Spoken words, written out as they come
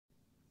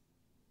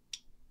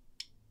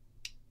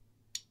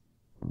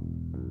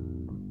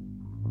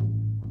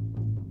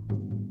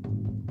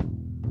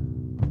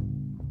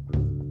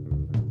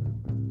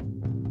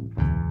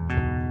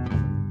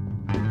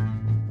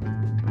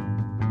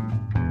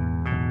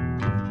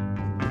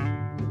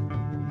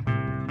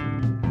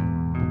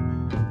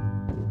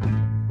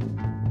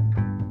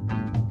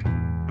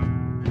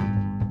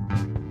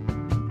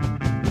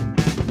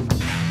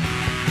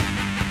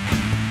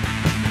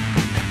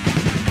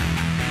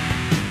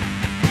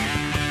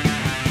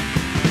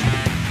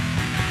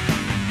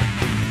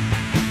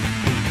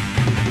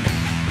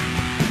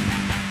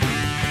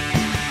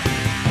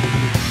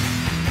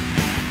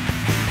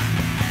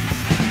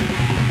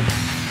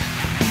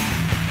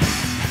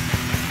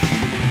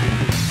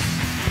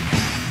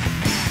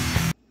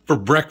For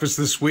breakfast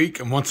this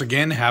week, I'm once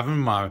again having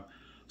my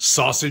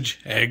sausage,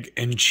 egg,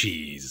 and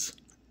cheese.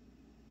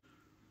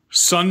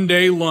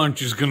 Sunday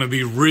lunch is gonna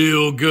be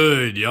real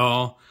good,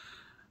 y'all.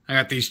 I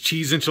got these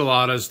cheese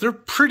enchiladas. They're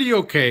pretty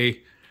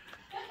okay.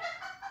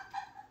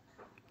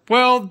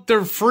 Well,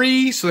 they're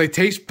free, so they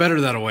taste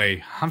better that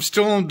way. I'm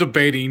still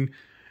debating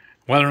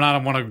whether or not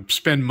I want to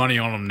spend money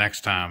on them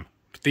next time.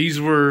 But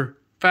these were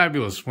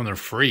fabulous when they're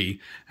free.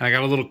 And I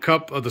got a little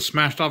cup of the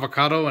smashed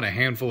avocado and a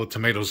handful of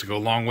tomatoes to go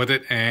along with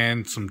it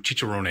and some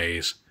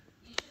chicharrones.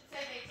 You said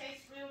they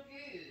taste real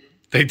good.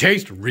 They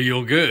taste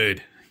real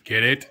good.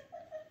 Get it?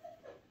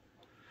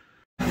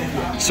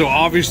 So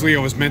obviously I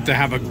was meant to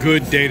have a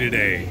good day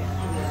today.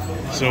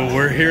 So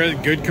we're here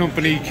at Good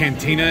Company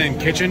Cantina and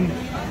Kitchen.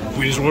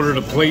 We just ordered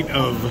a plate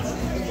of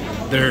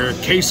their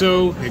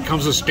queso. It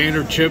comes with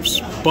standard chips,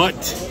 but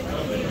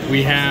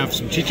we have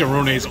some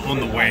chicharrones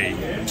on the way.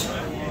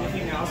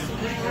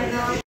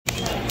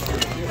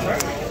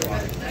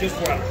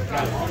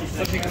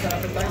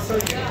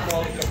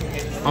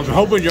 I'm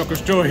hoping you can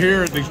still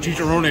hear these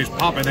chicharrones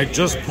popping. They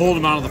just pulled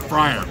them out of the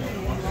fryer.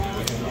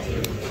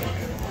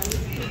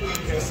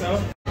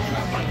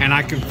 And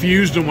I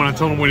confused them when I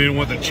told them we didn't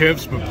want the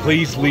chips, but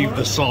please leave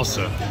the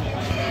salsa.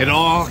 It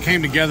all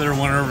came together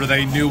whenever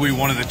they knew we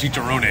wanted the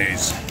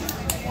chicharrones.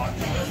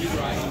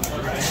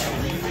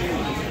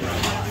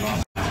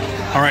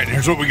 All right,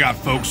 here's what we got,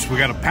 folks. We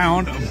got a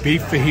pound of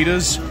beef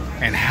fajitas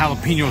and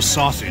jalapeno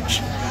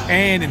sausage.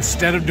 And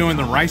instead of doing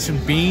the rice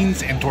and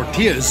beans and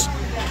tortillas,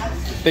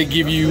 they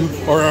give you,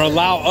 or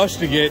allow us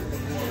to get,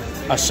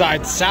 a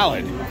side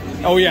salad.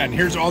 Oh yeah, and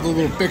here's all the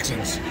little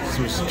fixings.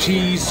 Some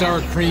cheese,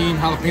 sour cream,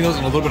 jalapenos,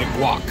 and a little bit of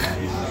guac.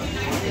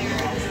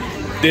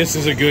 This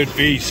is a good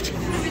feast.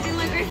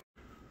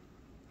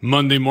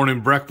 Monday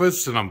morning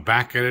breakfast, and I'm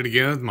back at it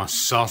again with my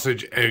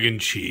sausage, egg,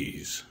 and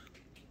cheese.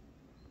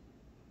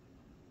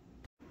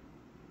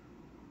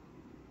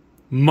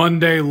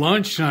 Monday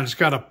lunch, and I just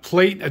got a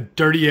plate of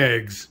dirty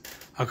eggs.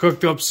 I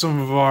cooked up some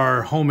of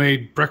our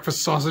homemade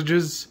breakfast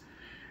sausages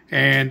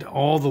and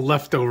all the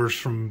leftovers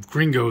from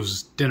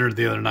Gringo's dinner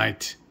the other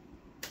night.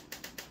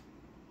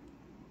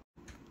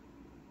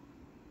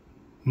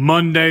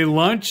 Monday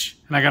lunch,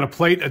 and I got a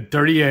plate of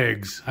dirty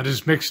eggs. I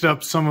just mixed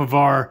up some of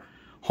our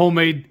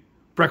homemade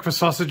breakfast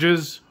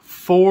sausages,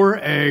 4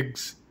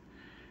 eggs,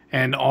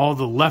 and all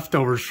the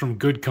leftovers from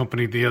Good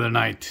Company the other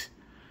night.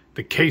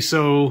 The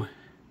queso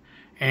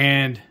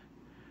and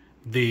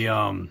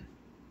the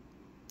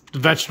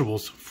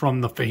vegetables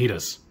from the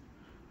fajitas.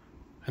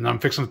 And I'm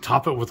fixing to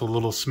top it with a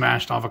little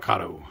smashed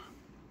avocado.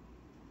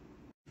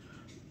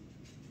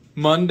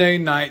 Monday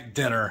night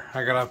dinner.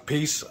 I got a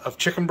piece of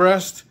chicken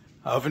breast,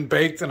 oven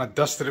baked, and I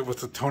dusted it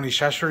with the Tony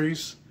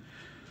Chachere's.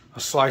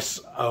 A slice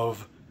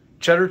of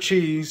cheddar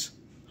cheese,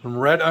 some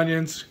red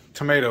onions,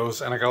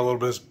 tomatoes, and I got a little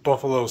bit of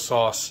buffalo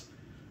sauce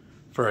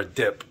for a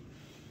dip.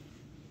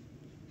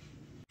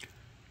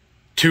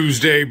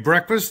 Tuesday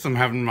breakfast, I'm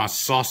having my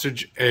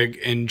sausage, egg,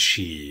 and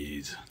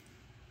cheese.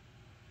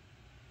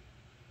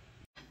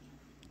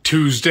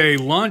 Tuesday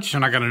lunch,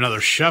 and I got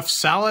another chef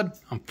salad.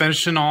 I'm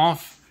finishing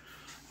off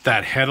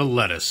that head of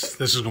lettuce.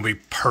 This is going to be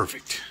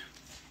perfect.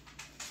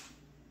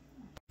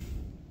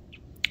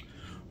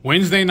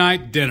 Wednesday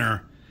night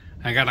dinner,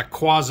 I got a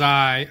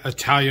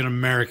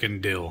quasi-Italian-American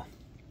deal.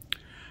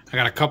 I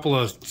got a couple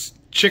of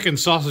chicken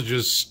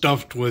sausages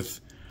stuffed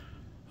with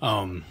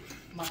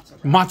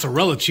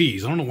mozzarella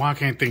cheese. I don't know why I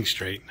can't think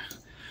straight.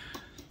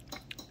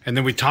 And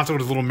then we topped it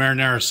with a little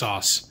marinara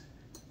sauce.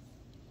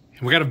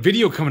 And we got a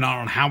video coming out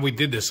on how we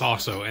did this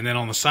also. And then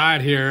on the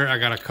side here, I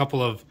got a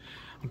couple of,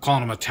 I'm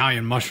calling them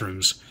Italian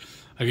mushrooms.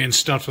 Again,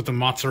 stuffed with the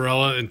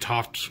mozzarella and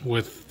topped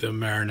with the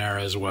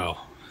marinara as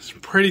well. It's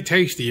pretty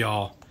tasty,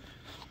 y'all.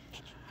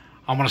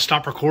 I'm going to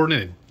stop recording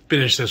and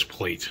finish this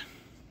plate.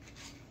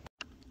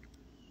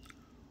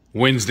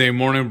 Wednesday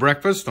morning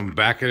breakfast, I'm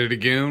back at it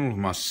again with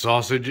my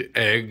sausage,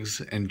 eggs,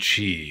 and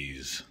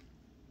cheese.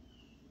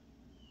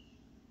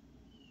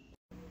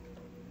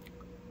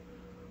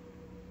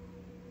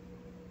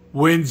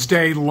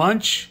 Wednesday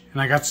lunch,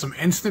 and I got some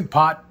Instant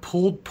Pot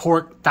pulled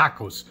pork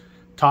tacos,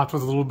 topped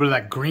with a little bit of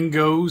that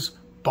Gringo's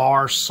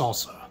bar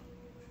salsa.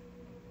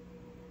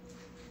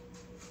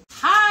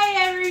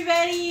 Hi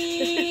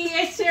everybody,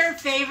 it's your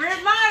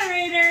favorite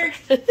moderator,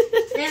 and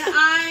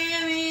I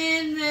am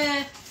in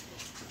the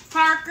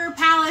Parker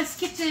Palace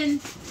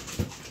kitchen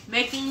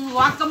making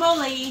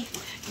guacamole.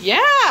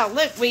 Yeah,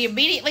 look, we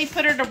immediately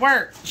put her to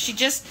work. She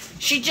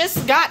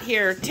just got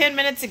here 10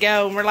 minutes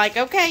ago, and we're like,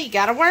 okay, you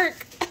gotta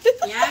work.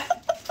 Yeah.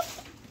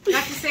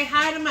 Got to say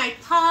hi to my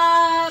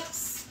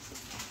pups.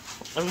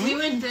 We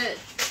went to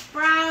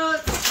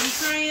Sprouts. I'm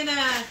trying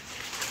to,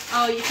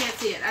 oh, you can't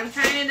see it. I'm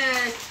trying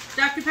to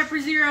Dr. Pepper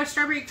Zero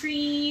strawberry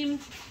cream.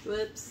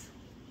 Whoops.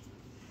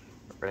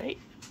 Right.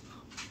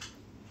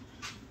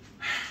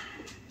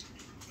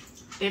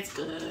 It's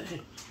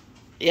good.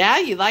 Yeah,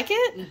 you like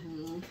it?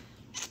 Mm-hmm.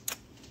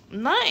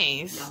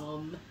 Nice.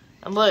 Yum.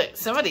 And look,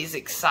 somebody's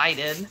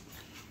excited.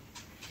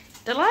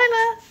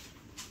 Delilah.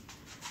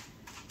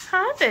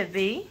 Hi,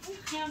 baby.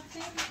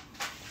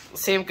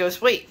 Sam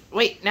goes, wait,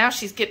 now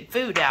she's getting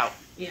food out.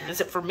 Yeah.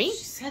 Is it for me?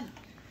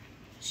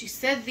 She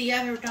said the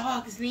other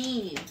dog's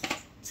name.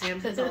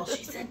 Sam says, oh,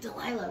 she said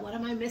Delilah. What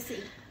am I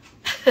missing?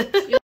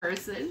 Your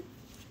person.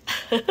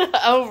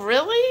 Oh,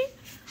 really?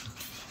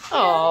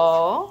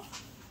 Oh.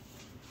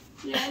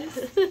 Yes.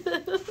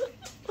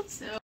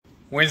 So.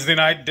 Wednesday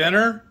night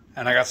dinner,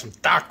 and I got some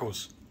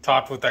tacos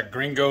topped with that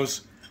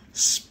Gringo's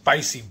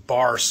spicy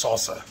bar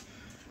salsa.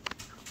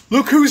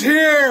 Look who's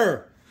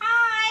here!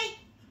 Hi!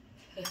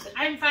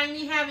 I'm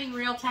finally having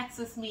real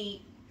Texas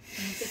meat.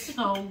 It's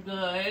so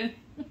good.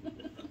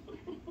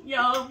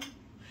 Yum.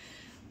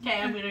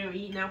 Okay, I'm gonna go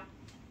eat now.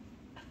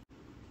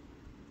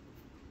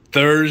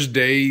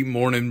 Thursday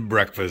morning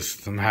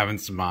breakfast. I'm having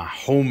some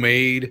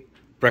homemade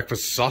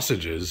breakfast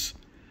sausages,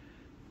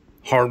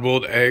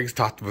 hard-boiled eggs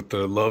topped with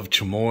the love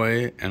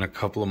chamoy, and a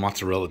couple of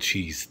mozzarella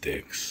cheese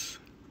sticks.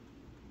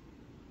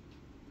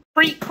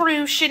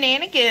 Pre-crew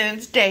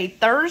Shenanigans Day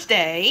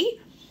Thursday,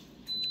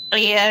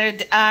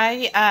 and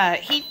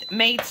Heath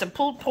made some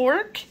pulled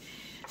pork.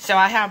 So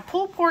I have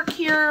pulled pork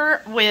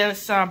here with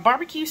some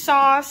barbecue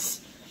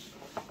sauce,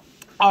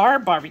 our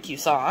barbecue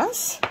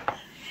sauce,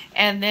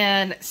 and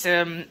then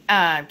some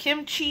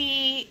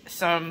kimchi,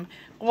 some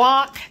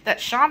guac that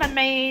Shawna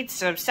made,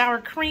 some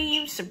sour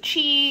cream, some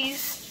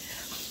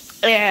cheese,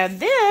 and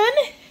then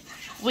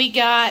we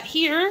got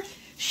here,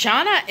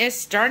 Shawna is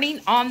starting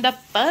on the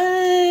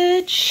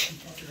fudge.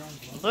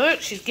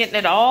 Look, she's getting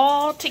it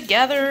all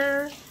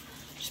together.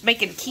 She's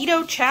making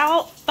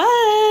Ketochow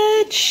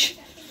fudge.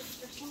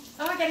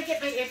 Oh, I gotta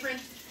get my apron.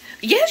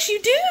 Yes,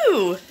 you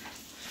do.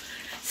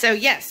 So,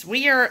 yes,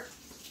 we are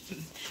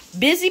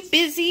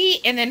busy.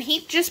 And then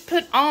he just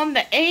put on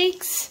the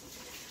eggs,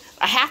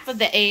 half of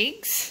the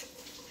eggs.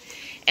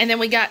 And then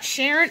we got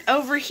Sharon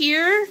over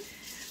here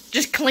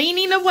just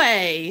cleaning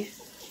away.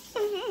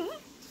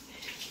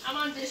 I'm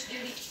on dish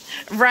duty.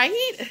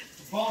 Right?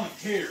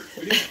 Volunteered.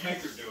 We didn't make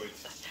her do it.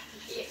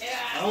 Yeah.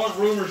 I don't want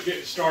rumors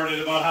getting started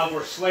about how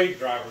we're slave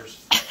drivers.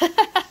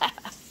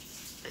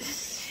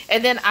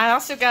 And then I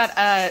also got,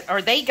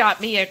 or they got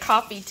me a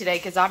coffee today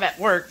because I'm at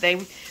work.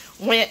 They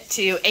went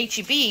to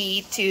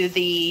HEB to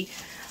the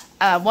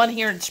one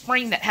here in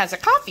Spring that has a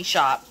coffee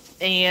shop.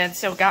 And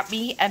so got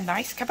me a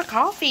nice cup of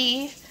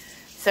coffee.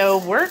 So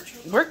we're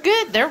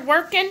good. They're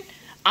working.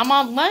 I'm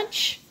on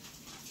lunch.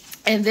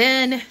 And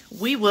then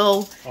we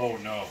will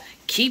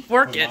keep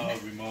working.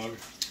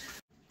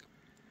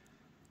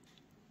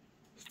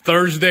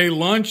 Thursday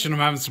lunch, and I'm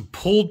having some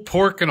pulled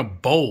pork in a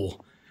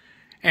bowl.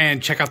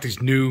 And check out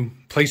these new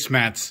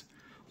placemats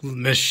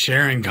Miss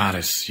Sharon got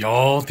us,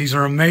 y'all. These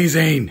are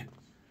amazing.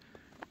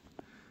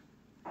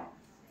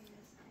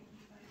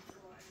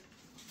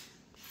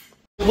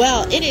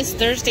 Well, it is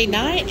Thursday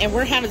night, and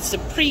we're having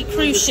some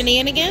pre-crew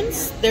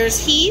shenanigans.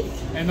 There's Heath.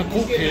 And the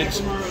cool kids.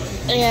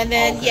 And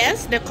then,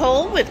 yes,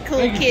 Nicole with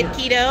Cool Kid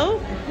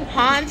Keto.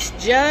 Hans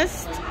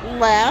just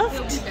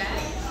left.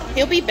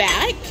 He'll be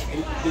back.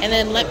 And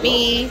then let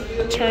me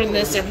turn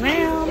this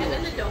around.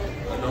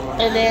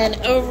 And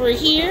then over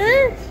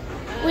here,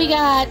 we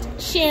got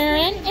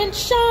Sharon and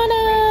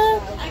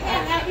Shawna. I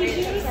got happy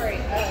juice.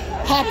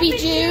 Happy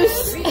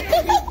juice.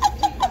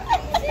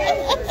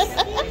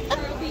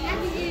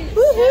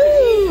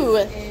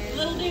 Woohoo!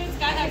 Little dude's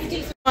got happy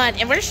juice.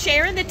 And we're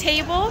sharing the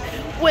table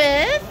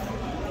with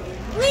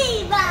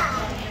Levi.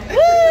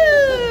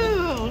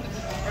 Woo!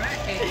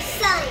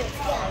 Science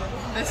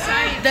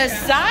guy. The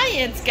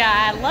science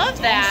guy. I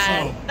love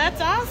that. Awesome.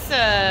 That's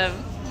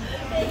awesome.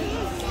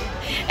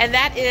 And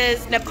that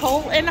is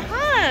Nicole and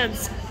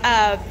Hans,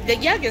 the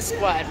youngest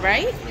squad,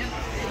 right?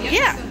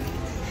 Yeah.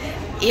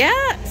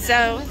 Yeah.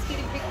 So.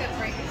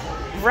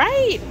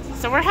 Right.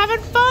 So we're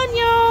having fun,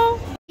 y'all.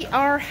 We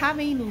are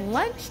having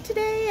lunch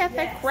today at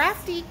the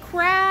Crafty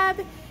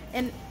Crab.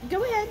 And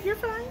go ahead, you're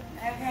fine.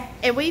 Okay.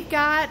 And we've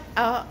got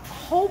a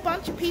whole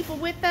bunch of people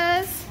with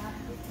us.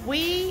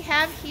 We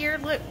have here,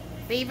 look,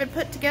 they even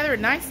put together a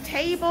nice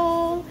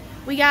table.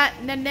 We got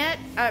Lynette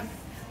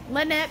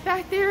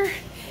back there,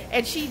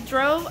 and she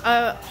drove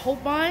a whole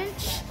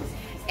bunch.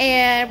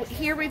 And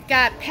here we've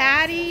got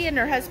Patty and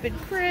her husband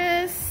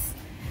Chris.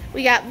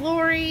 We got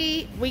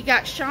Lori. We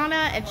got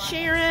Shawna and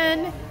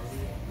Sharon.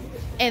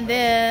 And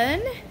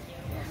then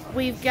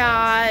we've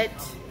got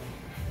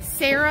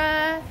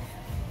Sara,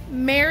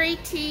 Mary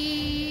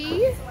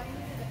T.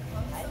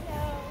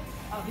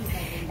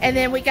 And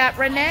then we got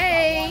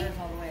Renee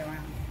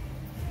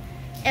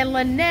and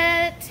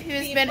Lynette,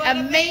 who's been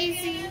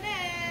amazing.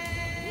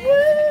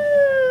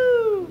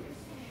 Woo!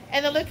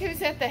 And then look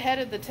who's at the head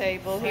of the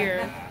table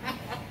here.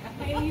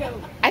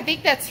 I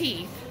think that's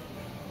Heath.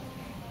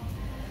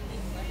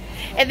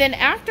 And then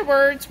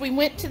afterwards, we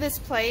went to this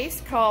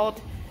place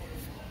called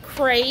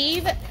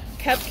Crave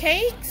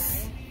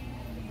Cupcakes.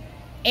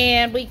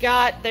 And we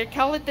got, they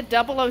call it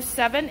the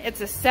 007.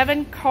 It's a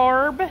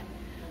 7-carb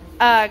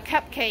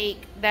cupcake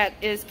that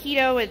is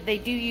keto, and they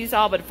do use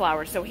almond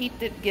flour. So he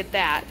didn't get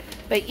that.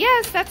 But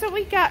yes, that's what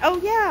we got. Oh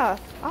yeah,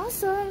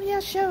 awesome.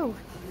 Yeah,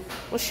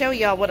 we'll show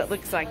y'all what it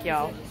looks like,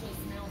 y'all.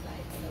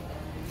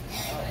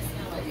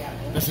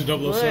 That's a 007?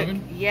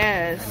 Look,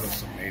 yes. That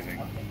looks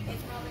amazing.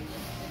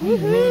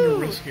 Who's willing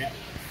to risk it?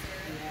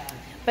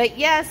 But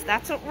yes,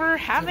 that's what we're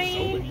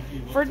having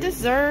for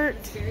dessert.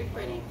 Very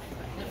pretty.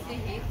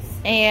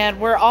 And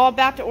we're all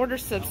about to order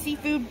some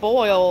seafood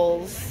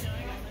boils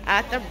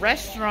at the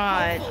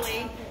restaurant.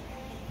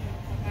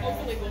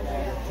 Hopefully we'll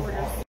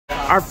order.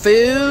 Our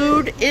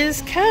food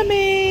is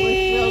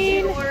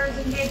coming. Quarters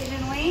and bacon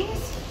and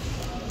wings.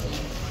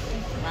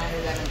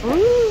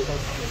 Ooh.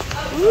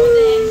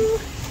 Ooh.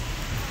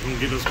 I'm gonna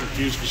get those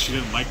confused because she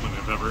didn't like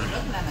lemon pepper.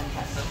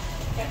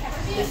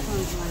 This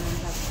one's lemon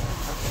pepper.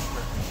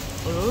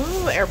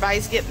 Ooh,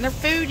 everybody's getting their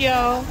food,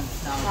 y'all.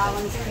 That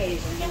one's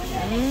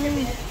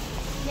Cajun.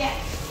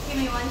 Yes, give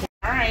me one.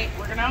 All right,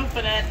 we're gonna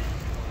open it.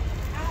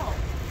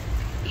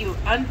 You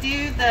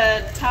undo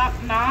the top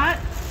knot,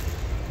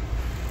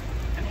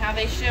 and how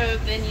they showed,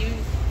 then you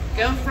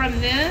go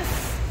from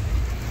this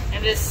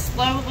and just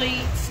slowly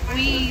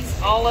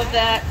squeeze all of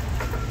that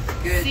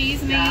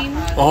seasoning.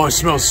 Oh, it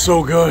smells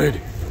so good.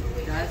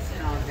 It does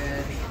smell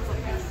good.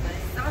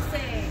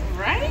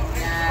 Right?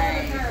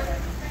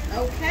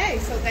 Okay,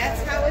 so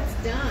that's how it's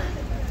done.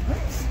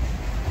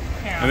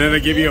 And then they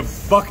give you a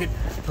bucket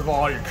to put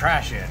all your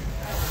trash in. A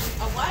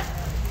what?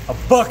 A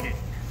bucket.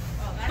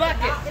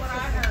 Bucket. That's what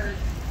I heard.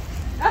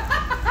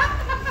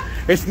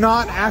 It's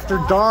not after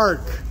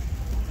dark.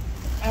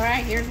 All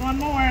right, here's one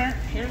more.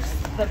 Here's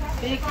the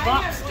big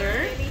lobster.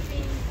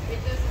 Anything,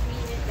 it doesn't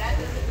mean it. That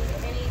doesn't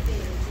mean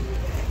anything.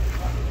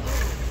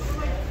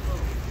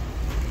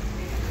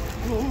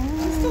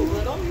 Just a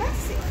little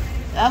messy.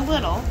 A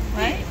little,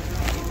 right?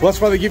 Well,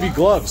 that's why they give you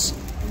gloves.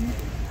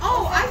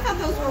 Oh, I thought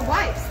those were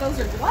wipes. Those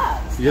are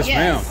gloves. Yes, Yes.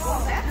 ma'am.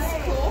 Oh,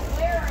 that's cool.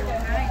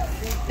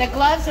 The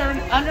gloves are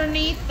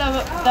underneath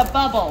the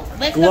bubble.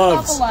 Lift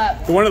Gloves. the bubble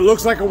up. The one that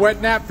looks like a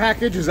wet nap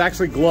package is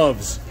actually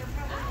gloves.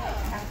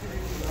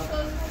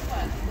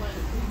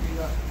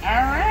 All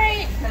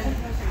right.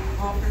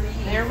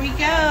 There we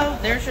go.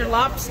 There's your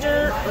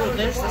lobster. Oh,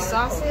 there's the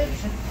sausage.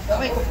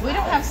 Wait, we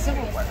don't have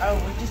silverware. Oh,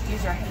 we just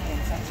use our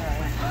hands. That's all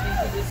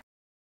right.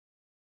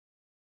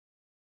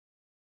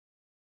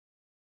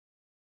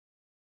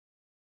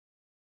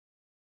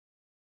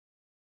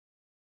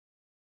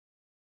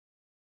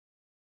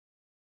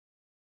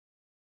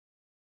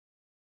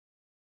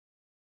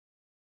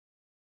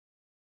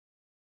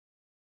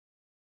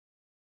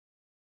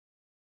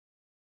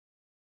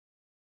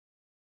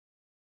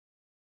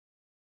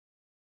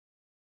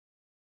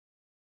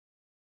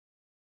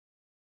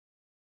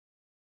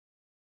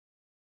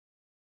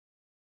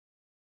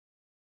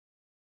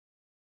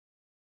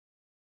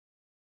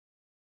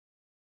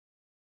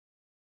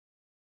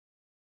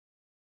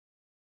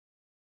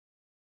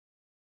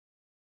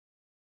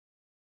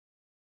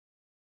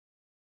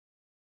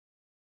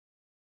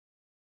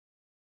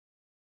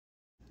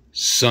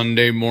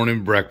 Sunday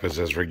morning breakfast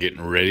as we're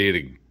getting ready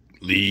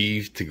to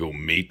leave to go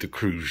meet the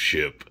cruise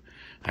ship.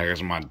 I got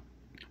some of my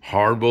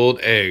hard-boiled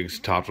eggs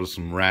topped with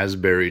some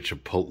raspberry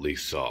chipotle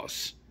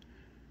sauce.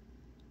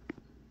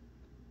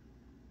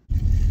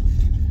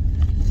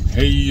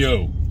 Hey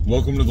yo,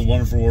 welcome to the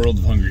wonderful world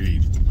of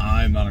HungryHeath.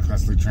 I'm not a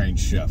classically trained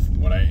chef.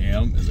 What I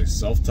am is a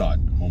self-taught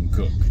home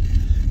cook.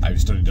 I've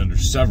studied under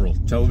several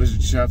television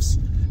chefs,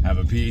 have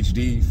a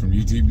PhD from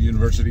UT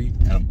University,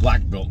 and a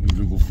black belt in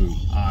Google Food.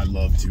 I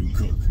love to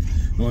cook.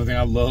 The only thing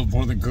I love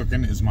more than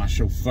cooking is my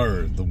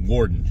chauffeur, the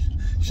warden,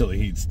 chili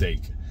heat steak.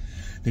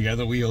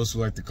 Together we host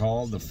what we like to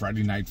call the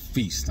Friday Night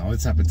Feast. Now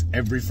this happens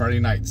every Friday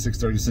night,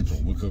 6:30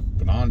 Central. We'll cook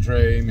an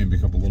entree, maybe a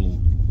couple little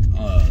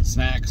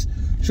snacks,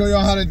 show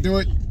y'all how to do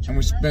it, and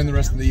we spend the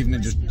rest of the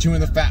evening just chewing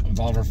the fat with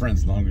all of our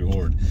friends in the Hungry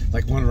Horde.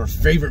 Like one of our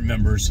favorite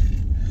members,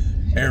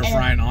 Air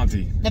Frying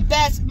Auntie. The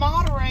best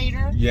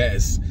moderator.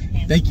 Yes.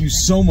 Thank you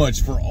so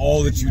much for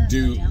all that you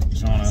do,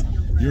 Shawna.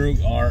 You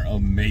are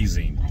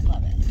amazing. I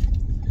love it.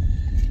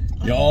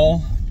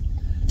 Y'all,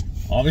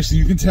 obviously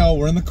you can tell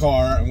we're in the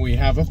car and we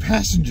have a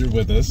passenger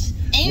with us.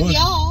 And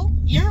y'all,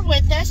 you're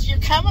with us. You're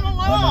coming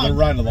along. Another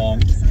ride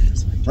along.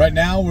 Right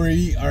now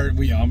we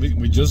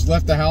just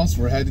left the house.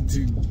 We're headed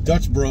to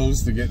Dutch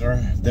Bros to get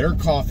their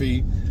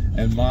coffee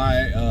and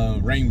my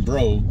Rain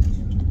Bro.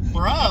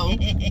 Bro.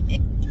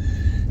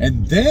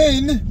 And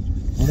then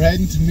we're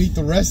heading to meet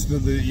the rest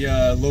of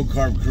the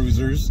low-carb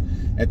cruisers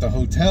at the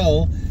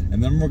hotel,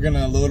 and then we're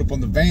gonna load up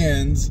on the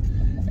vans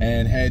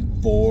and head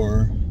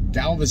for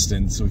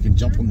Galveston so we can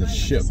jump on the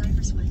ship.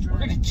 We're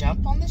gonna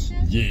jump on the ship?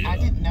 Yeah. I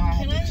didn't know I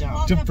had to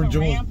jump. Jump for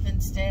joy. Ramp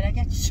instead. I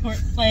got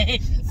short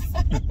legs.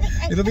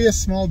 It'll be a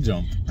small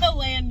jump. I'll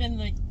land in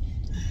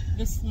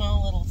the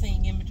small little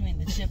thing in between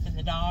the ship and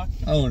the dock.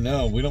 Oh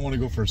no, we don't want to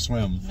go for a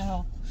swim.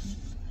 No.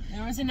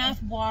 There was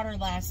enough water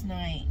last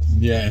night.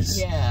 Yes.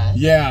 Yeah.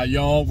 Yeah,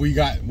 y'all, we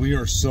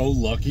are so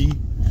lucky.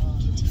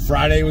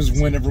 Friday was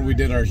whenever we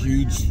did our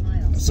huge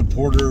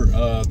supporter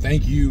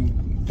thank you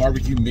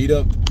BBQ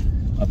Meatup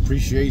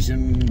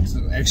appreciation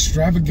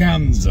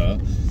extravaganza,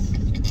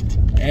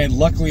 and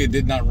luckily it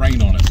did not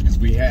rain on us because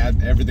we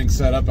had everything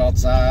set up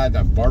outside.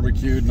 I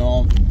barbecued and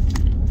all,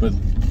 but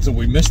so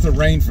we missed the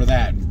rain for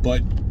that,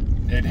 but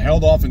it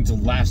held off until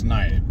last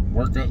night.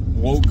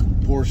 Woke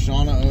poor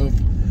Shawna up.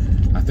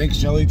 I think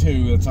Shelly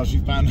too. That's how she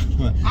found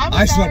out.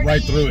 I slept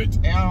right through it.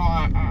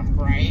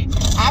 Right.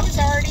 I was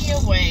already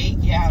awake.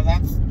 Yeah,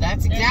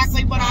 that's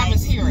exactly what I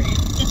was hearing.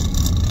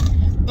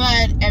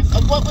 But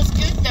what was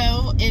good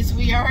though is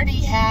we already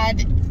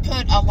had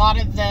put a lot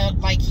of the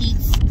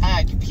Heath's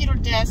computer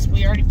desk.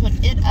 We already put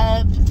it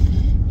up,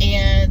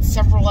 and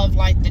several of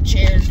the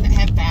chairs that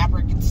have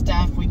fabric and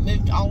stuff. We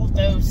moved all of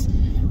those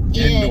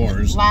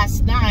indoors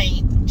last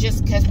night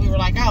just because we were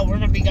like, oh, we're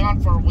gonna be gone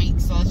for a week,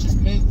 so let's just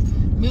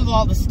move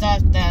all the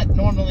stuff that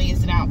normally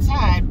isn't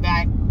outside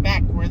back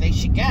where they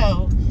should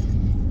go.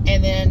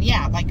 And then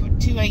yeah, at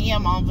 2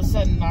 a.m. all of a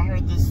sudden I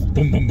heard this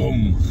boom boom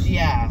boom.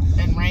 Yeah,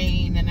 and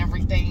rain and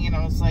everything, and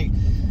I was like,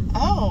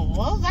 oh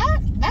well,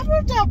 that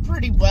worked out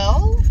pretty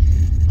well.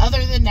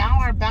 Other than now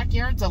our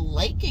backyard's a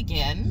lake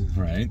again.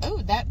 Right.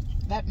 Oh, that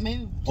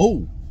moved.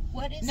 Oh.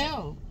 What is it?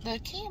 No, the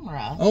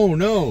camera. Oh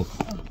no.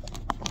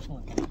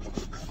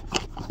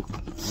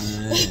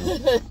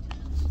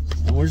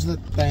 Where's the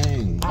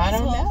thing? I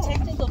don't know.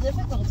 Technical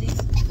difficulties.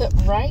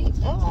 Right?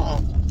 Oh.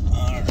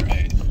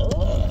 Alright.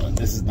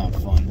 This is not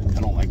fun.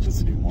 I don't like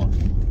this anymore.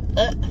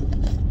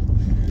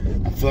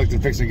 I feel like they're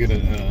fixing to get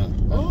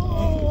an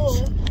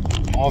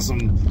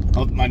awesome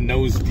up my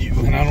nose view,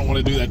 and I don't want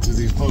to do that to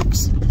these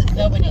folks.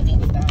 Nobody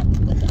needs that.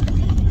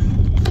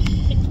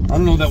 I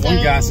don't know, that one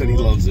guy said he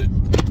loves it.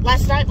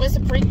 Last night was a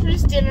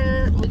pre-cruise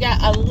dinner. We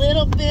got a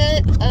little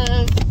bit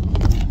of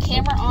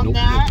camera on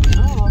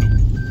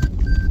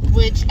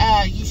which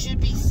you should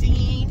be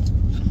seeing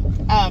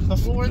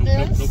before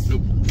this.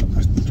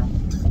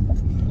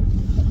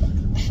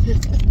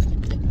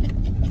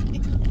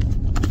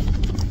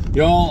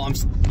 Y'all,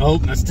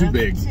 that's too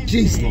big.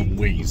 Jeez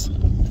Louise.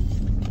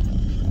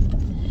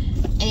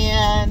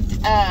 And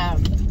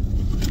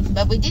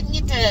but we didn't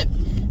get to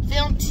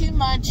film too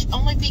much,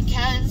 only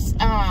because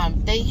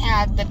they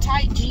had the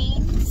Tight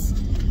Jeans,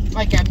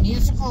 like a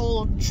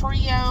musical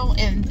trio,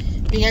 and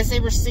because they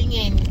were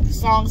singing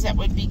songs that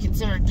would be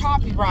considered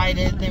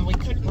copyrighted, then we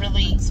couldn't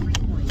really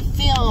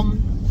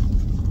film.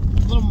 A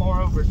little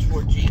more over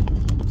towards you.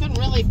 Couldn't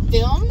really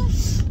film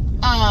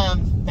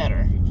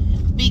better,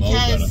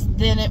 because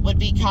then it would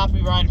be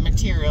copyrighted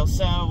material.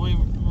 So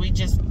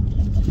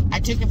I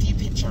took a few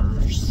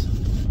pictures,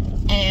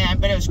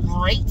 but it was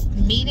great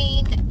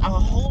meeting a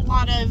whole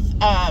lot of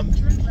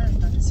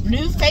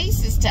new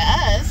faces to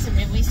us. I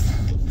mean,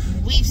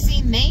 we've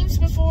seen names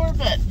before,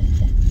 but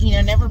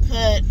never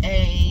put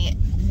a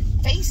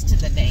face to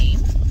the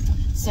name.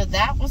 So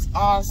that was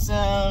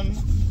awesome,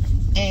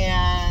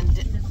 and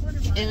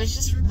it was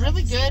just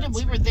really good. And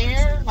we were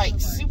there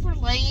super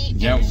late.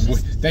 Yeah,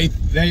 they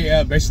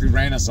basically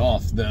ran us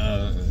off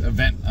the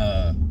event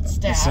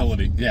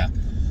facility. Yeah.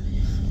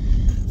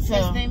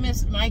 Because they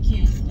missed my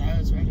cues and I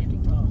was ready to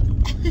go.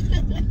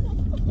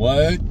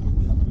 What?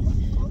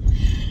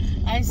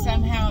 I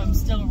somehow am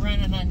still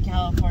running on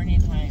California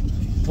time.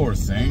 Poor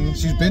thing.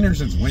 She's been here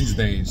since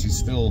Wednesday and she's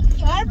still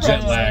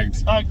jet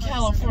lagged. On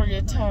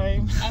California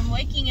time. I'm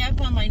waking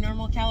up on my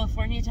normal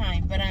California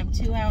time, but I'm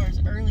 2 hours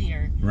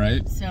earlier.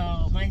 Right.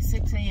 So my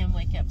 6 a.m.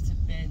 wake ups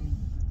have been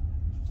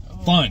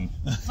fun.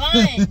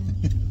 Fun.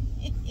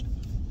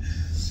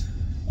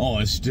 Oh,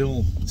 it's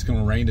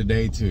gonna rain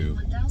today too.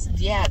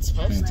 Yeah, it's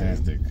supposed to.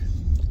 Fantastic.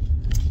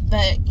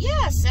 But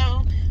yeah,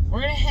 so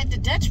we're gonna head to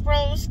Dutch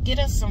Bros, get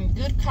us some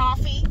good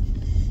coffee.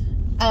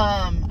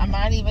 I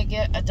might even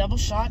get a double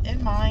shot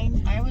in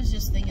mine. I was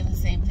just thinking the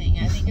same thing.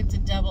 I think it's a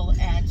double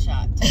ad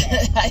shot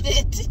today. I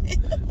did too.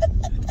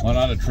 Why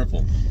not a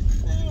triple?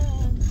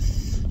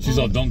 She's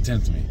all, don't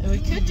tempt me. We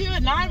could do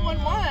a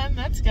 911.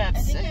 That's got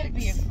 6. I think I'd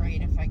be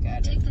afraid if I got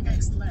it. Take the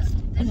next left.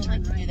 I don't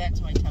like to do that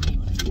to my tummy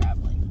when I'm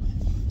traveling.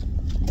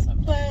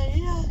 But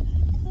yeah.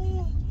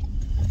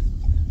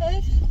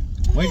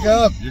 Wake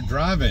up! You're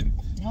driving.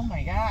 Oh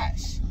my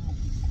gosh.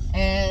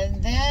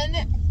 And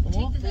then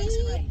we'll be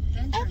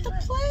at the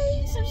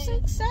place. I'm so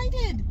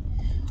excited.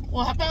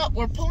 Well, how about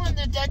we're pulling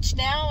the Dutch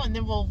now, and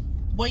then we'll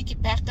wake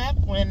it back up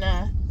when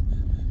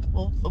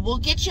we'll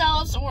get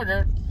y'all's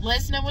order. Let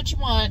us know what you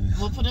want.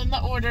 We'll put in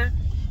the order,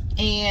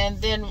 and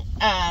then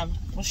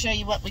we'll show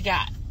you what we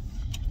got.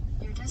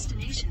 Your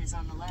destination is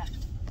on the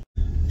left.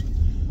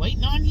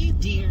 Waiting on you,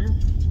 dear.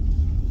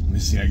 Let me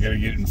see. I gotta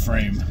get it in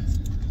frame.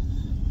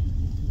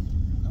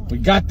 We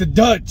got the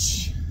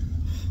Dutch.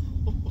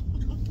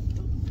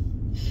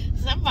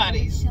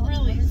 Somebody's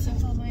really.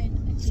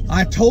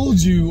 I told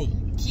you.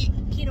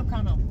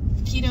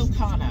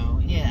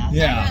 Ketochow, yeah.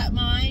 Yeah. I got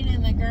mine,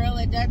 and the girl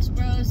at Dutch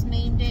Bros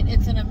named it.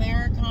 It's an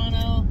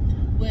Americano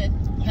with.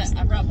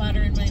 I brought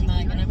butter in my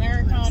mug. An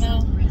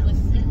Americano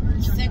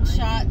with 6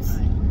 shots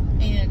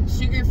and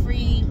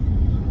sugar-free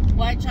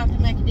white chocolate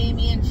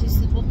macadamia. And she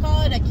said, "We'll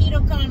call it a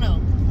Ketochow."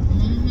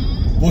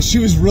 Well, she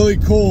was really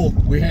cool.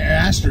 We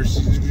asked her.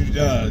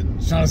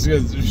 Shawna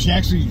said she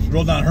actually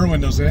rolled down her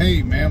window and said,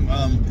 "Hey, ma'am,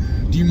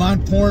 do you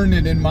mind pouring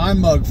it in my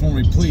mug for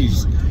me,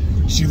 please?"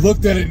 She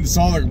looked at it and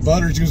saw the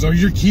butter. She goes, "Oh,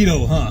 you're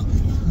keto, huh?"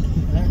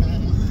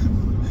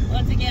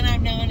 Once again,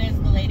 I'm known as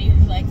the lady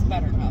who likes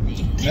butter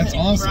coffee. That's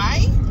awesome.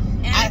 Right?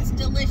 And it's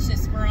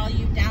delicious for all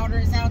you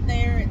doubters out there.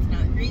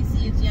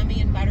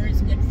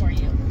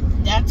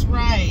 That's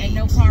right. And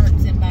no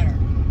carbs and butter.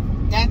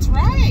 That's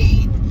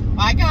right.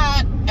 I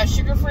got a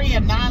sugar-free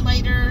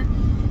Annihilator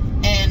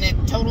and a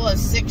total of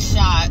 6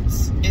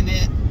 shots in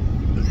it.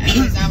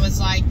 Because I was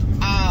like,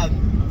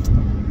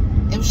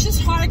 it was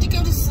just hard to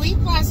go to sleep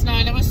last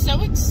night. I was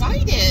so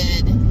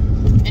excited.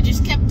 And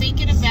just kept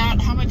thinking about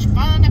how much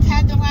fun I've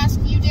had the last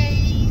few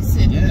days.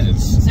 And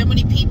yes. So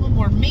many people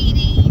were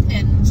meeting.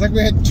 And it's like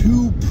we had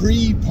 2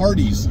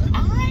 pre-parties.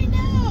 I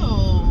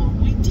know.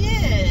 We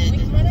did. We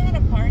kind of had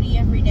a party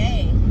every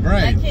day.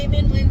 Right. I came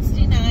in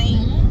Wednesday night.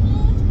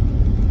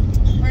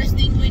 Mm-hmm. First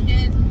thing we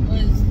did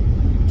was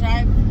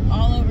drive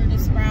all over to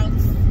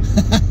Sprouts.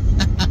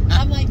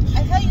 I'm like,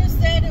 I thought you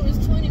said it was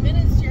 20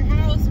 minutes to your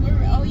house.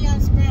 Oh yeah,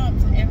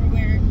 Sprouts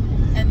everywhere.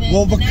 And then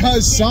well,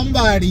 because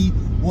somebody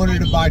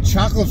wanted to buy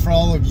chocolate for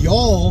all of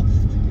y'all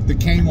that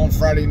came on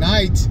Friday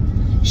night.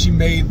 She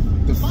made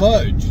the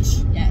fudge.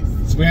 Yes.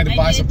 So we had to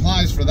buy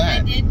supplies for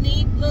that. I did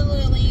need the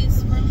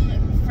lilies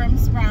from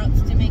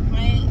Sprouts to make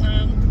my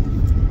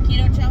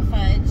Ketochow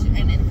fudge.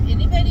 And if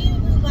anybody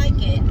who like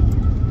it,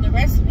 the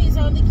recipe's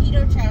on the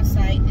Ketochow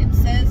site. It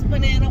says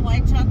banana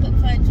white chocolate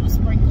fudge with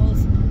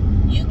sprinkles.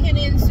 You can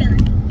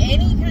insert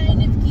any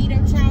kind of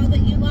Ketochow that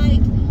you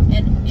like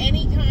and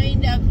any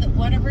kind of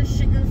whatever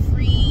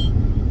sugar-free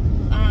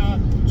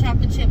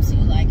chocolate chips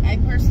you like. I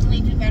personally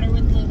do better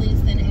with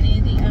lilies than any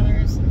of the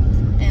others.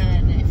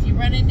 And if you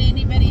run into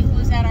anybody who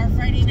was at our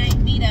Friday night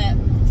meetup,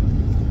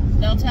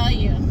 they'll tell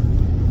you.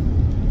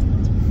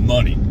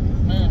 Money.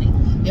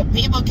 Yeah,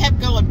 people kept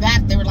going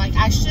back. They were like,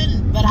 I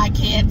shouldn't, but I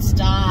can't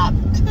stop.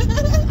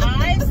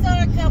 I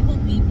saw a couple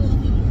people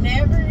who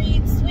never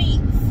eat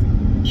sweets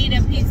eat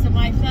a piece of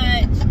my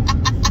fudge.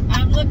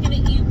 I'm looking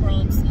at you,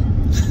 Bronson.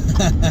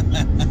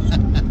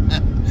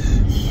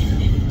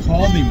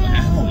 Call him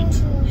out.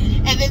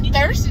 And then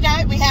Thursday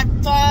night we had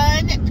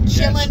fun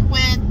chilling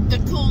with the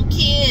cool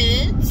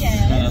kids.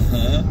 Yes.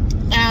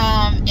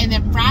 And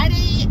then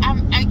Friday,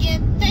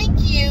 again,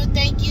 thank you.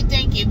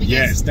 Because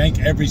yes, thank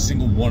every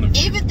single one of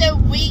you. Even though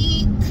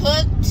we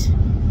cooked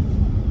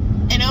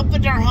and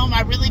opened our home,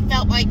 I really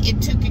felt like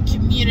it took a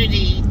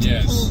community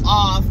to pull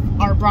off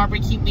our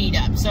barbecue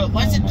meetup. So it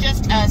wasn't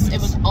just us, it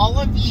was all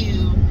of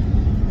you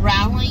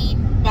rallying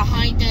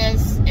behind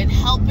us and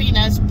helping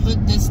us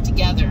put this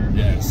together.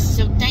 Yes.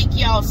 So thank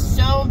y'all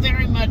so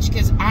very much,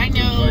 because I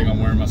know I'm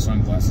wearing my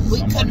sunglasses.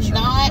 we could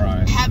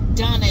not have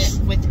done it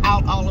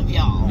without all of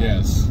y'all.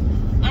 Yes.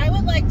 I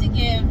would like to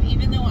give,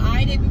 even though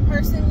I didn't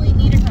personally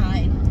need a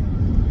ride,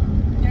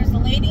 there's a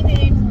lady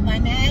named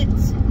Lynette.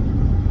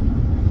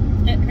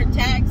 Her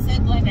tag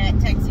said Lynette,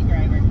 taxi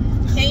driver.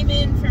 Came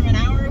in from an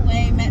hour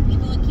away, met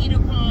people at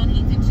KetoCon,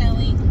 Heath and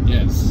Shelly.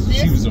 Yes,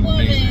 she was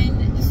amazing.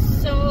 This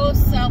woman, so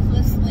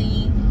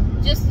selflessly,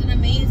 just an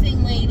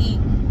amazing lady,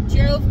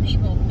 drove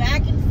people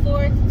back and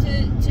forth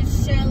to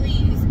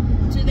Shelly's,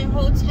 to their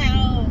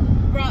hotel,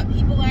 brought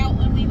people out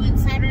when we went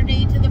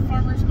Saturday to the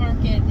farmer's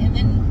market, and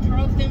then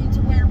drove them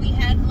to where we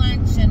had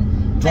lunch,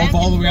 and drove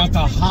all the way out to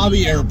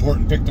Hobby Airport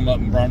and picked them up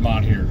and brought them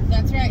out here.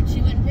 That's right.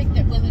 She went and picked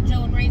it with a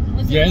Joe and Rachel.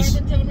 Was it more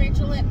than Joe and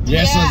Rachel?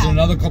 Yes, there's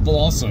another couple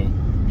also.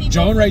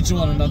 Joe and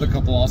Rachel and another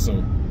couple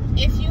also.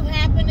 If you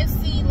happen to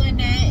see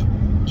Lynette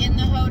in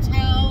the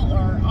hotel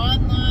or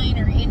online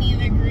or any of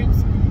the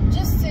groups,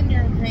 just send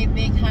her a great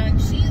big hug.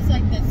 She's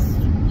like the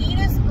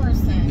sweetest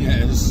person.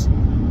 Yes.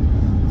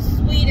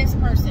 Sweetest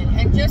person.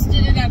 And just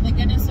did it out of the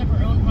goodness of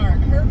her own heart.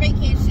 Her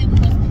vacation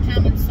was to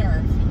come and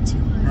serve.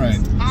 Right.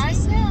 I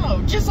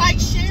know. Just like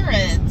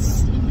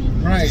Sharon's.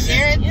 Right.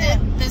 Sharon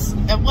did this,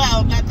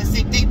 well, not the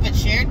same thing, but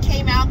Sharon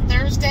came out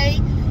Thursday,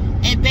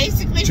 and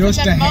basically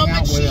just from the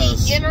moment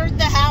she entered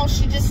the house,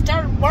 she just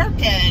started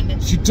working.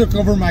 She took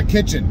over my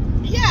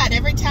kitchen. Yeah, and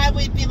every time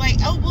we'd be like,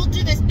 oh, we'll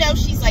do this. No,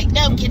 she's like,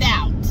 no, get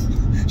out.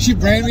 She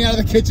ran me out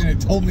of the kitchen and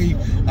told me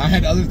I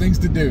had other things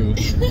to do.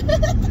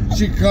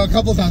 She a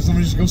couple times told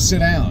me just go sit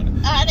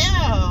down. I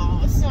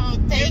know. So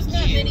thank you. There's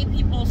not many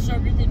people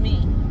shorter than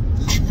me.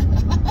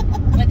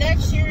 But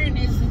that Sharon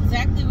is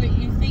exactly what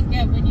you think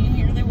of when you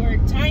hear the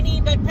word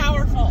tiny but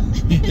powerful.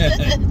 She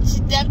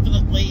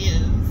definitely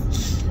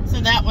is. So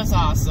that was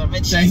awesome.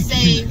 And she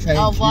saved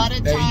a lot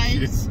of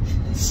times.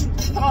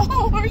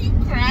 Oh, are you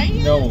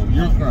crying? No,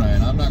 you're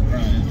crying. I'm not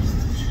crying.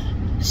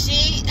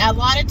 A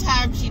lot of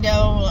times, you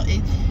know,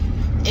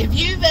 if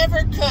you've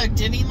ever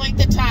cooked any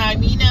length of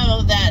time, you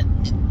know that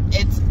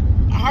it's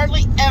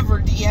hardly ever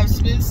do you have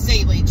smooth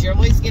sailing. You're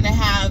always going to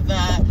have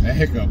a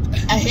hiccup,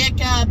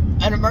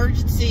 an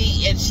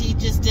emergency, and she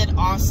just did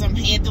awesome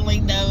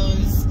handling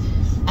those.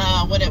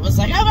 When it was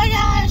like, oh my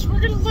gosh, we're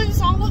going to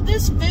lose all of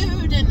this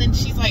food, and then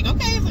she's like,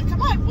 okay, but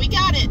come on, we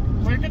got it.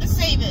 We're going to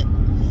save it.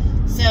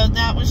 So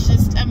that was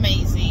just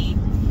amazing,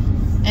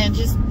 and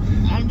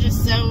I'm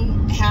just so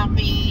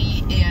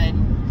happy,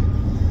 and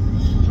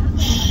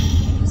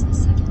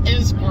it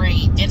was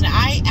great, and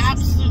I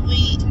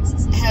absolutely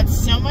had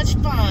so much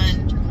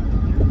fun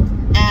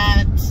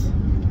at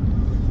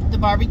the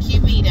barbecue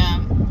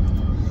meetup.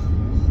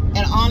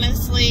 And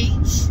honestly,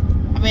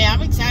 I mean,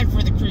 I'm excited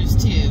for the cruise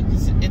too,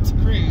 because it's a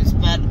cruise,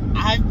 but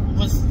I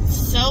was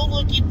so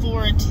looking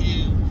forward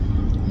to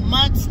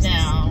months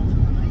now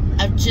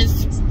of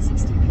just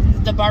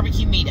the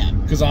barbecue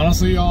meetup. Because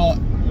honestly, y'all,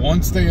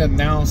 once they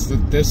announced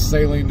that this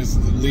saline is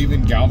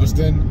leaving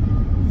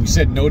Galveston, we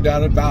said no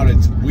doubt about it,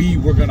 we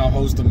were going to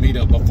host a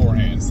meetup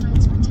beforehand.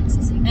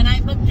 And I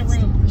booked a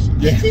room.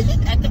 Yeah.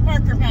 At the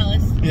Parker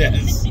Palace.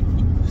 Yes.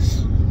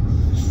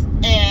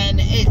 And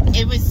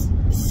it was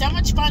so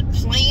much fun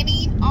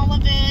planning all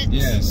of it.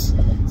 Yes.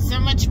 So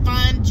much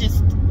fun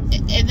just,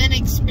 and then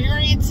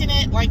experiencing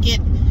it like it,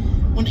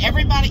 when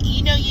everybody,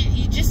 you know,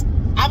 you just,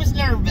 I was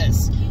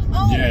nervous.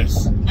 Oh,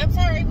 yes. I'm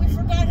sorry, we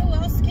forgot who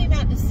else came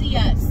out to see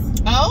us.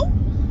 Oh?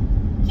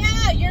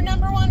 Yeah, your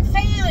 #1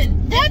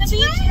 fan. That's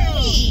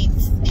right.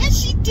 Yes,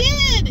 she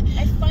did.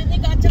 I finally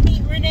got to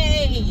meet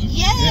Renee.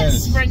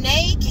 Yes,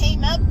 Renee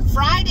came up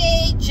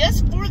Friday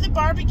just for the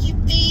barbecue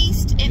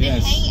feast and to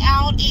hang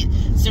out.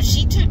 So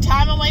she took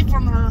time away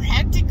from her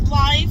hectic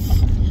life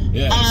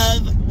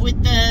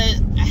with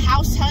the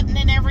house hunting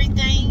and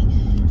everything.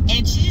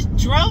 And she just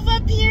drove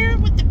up here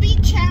with the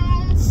beach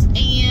hounds,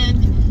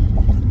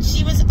 and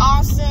she was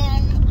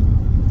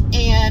awesome.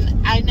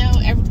 And I know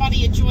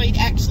everybody enjoyed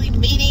actually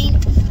meeting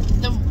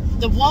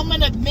the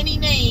woman of many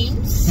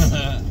names.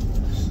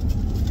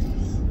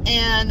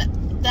 And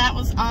that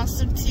was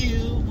awesome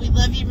too. We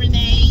love you,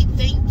 Renee.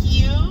 Thank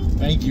you.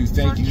 Thank you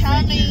for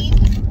coming.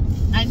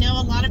 I know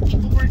a lot of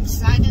people were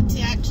excited to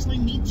actually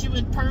meet you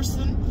in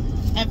person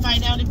and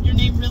find out if your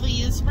name really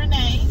is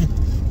Renee.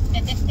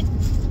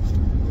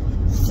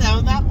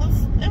 So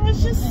it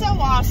was just so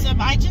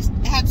awesome. I just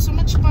had so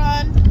much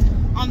fun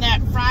on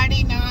that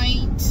Friday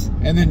night.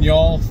 And then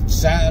y'all,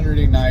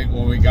 Saturday night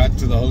when we got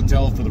to the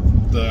hotel for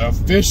the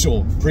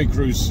official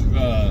pre-cruise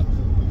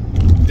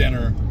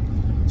dinner,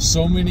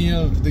 so many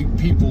of the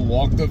people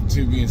walked up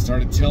to me and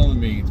started telling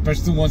me,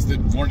 especially the ones that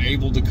weren't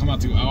able to come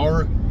out to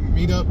our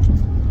meetup,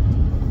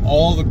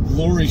 all the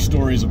glory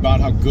stories about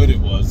how good it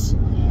was.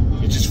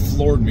 It just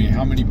floored me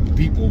how many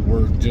people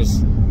were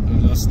just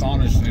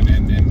astonished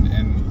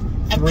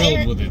and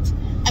thrilled with it.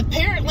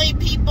 Apparently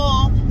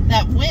people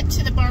that went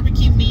to the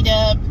barbecue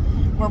meetup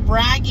were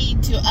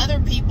bragging to other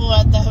people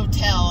at the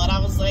hotel, and I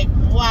was like,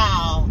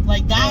 wow,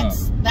 like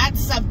that's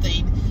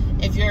something.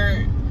 If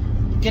you're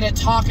gonna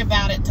talk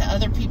about it to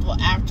other people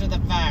after the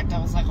fact, I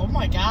was like, oh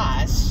my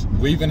gosh.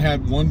 We even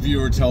had one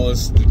viewer tell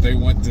us that they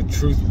went to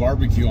Truth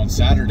Barbecue on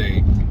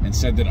Saturday and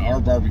said that our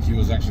barbecue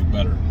was actually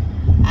better.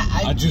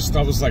 I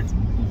was like,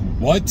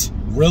 what?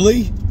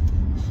 Really?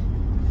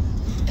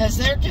 Because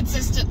they're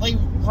consistently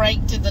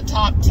ranked in the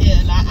top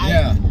 10.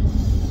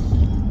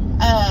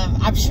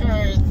 I'm sure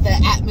the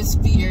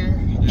atmosphere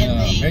in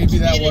the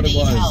community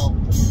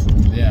helped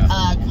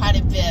quite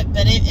a bit.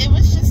 But it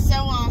was just so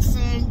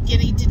awesome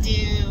getting to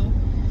do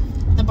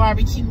the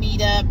barbecue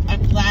meetup.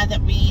 I'm glad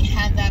that we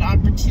had that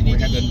opportunity. We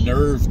had the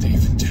nerve to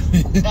even do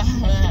it.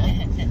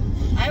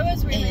 I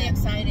was really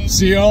excited.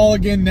 See you all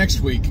again next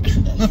week.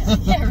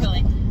 Yeah,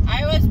 really.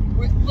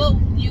 Well,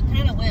 you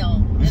kind of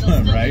will. It'll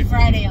still be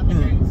Friday on the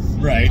cruise.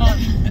 Right. But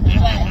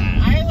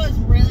I was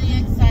really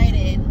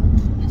excited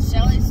when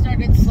Shelly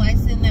started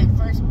slicing that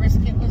first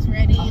brisket was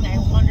ready, and I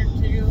wandered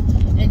through,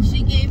 and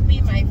she gave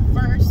me my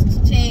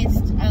first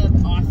taste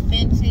of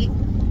authentic,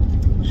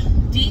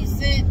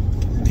 decent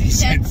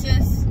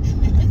Texas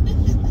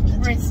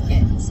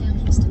brisket.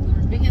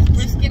 Because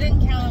brisket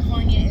in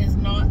California is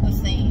not the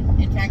same.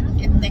 In fact,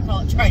 they call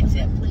it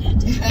tri-tip.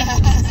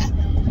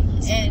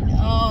 And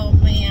oh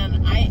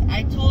man,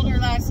 I told her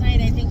last night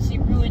I think she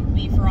ruined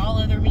me for all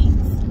other meats.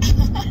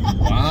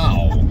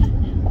 Wow.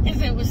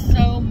 Because it was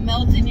so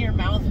melt in your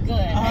mouth good.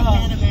 I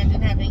can't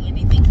imagine having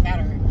anything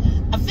better.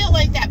 I feel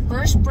like that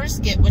first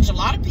brisket, which a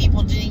lot of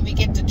people didn't even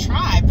get to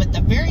try, but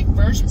the very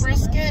first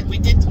brisket, we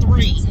did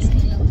 3.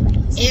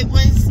 It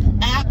was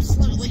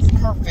absolutely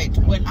perfect.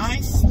 When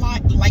I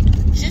sliced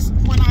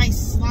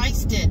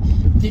it,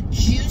 the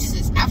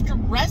juices, after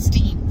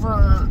resting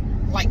for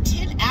like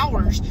 10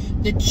 hours,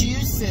 the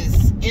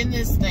juices in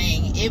this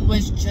thing, it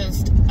was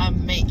just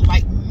amazing,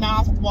 like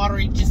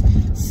mouth-watering, just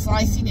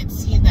slicing and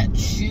seeing that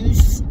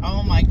juice.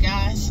 Oh my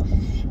gosh.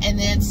 And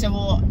then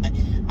so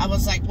I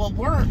was like, well,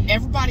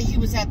 everybody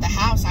who was at the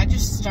house, I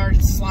just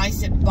started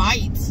slicing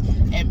bites,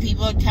 and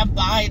people would come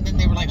by, and then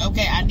they were like,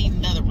 okay, I need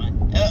another one.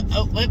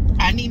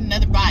 I need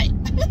another bite.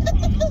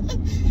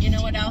 You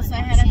know what else I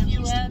had a few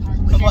of?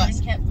 Sharon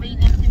kept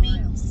feeding it to me.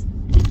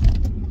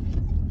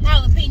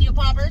 Jalapeno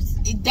poppers.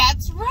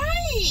 That's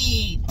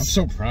right. I'm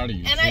so proud of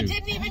you. And too. I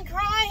didn't even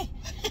cry.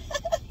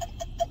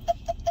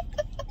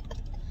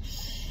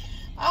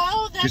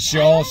 Oh, that's because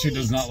y'all, she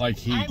does not like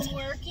heat. I'm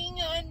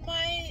working on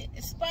my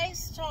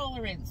spice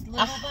tolerance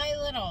little by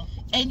little.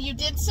 And you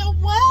did so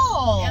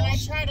well. And I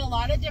tried a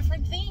lot of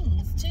different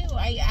things too.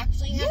 I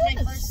actually had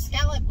my first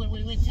scallop when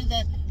we went to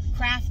the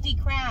Crafty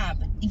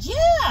Crab.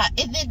 Yeah,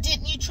 and then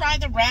didn't you try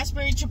the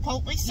raspberry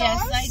chipotle sauce?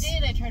 Yes, I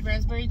did. I tried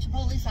raspberry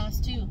chipotle sauce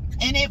too.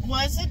 And it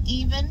wasn't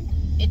even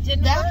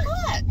that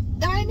hot.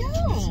 I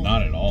know.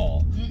 Not at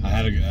all. I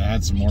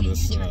had some more of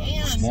this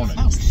morning.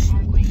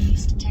 Parkway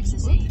East,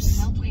 Texas 8,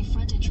 Beltway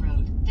frontage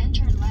road. Then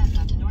turn left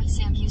onto North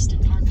Sam Houston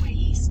Parkway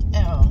East.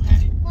 Oh,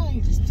 okay. Well,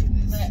 you just do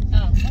this.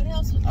 But what else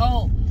else?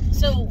 Oh,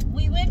 so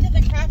we went to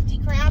the Crafty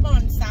Crab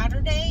on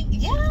Saturday.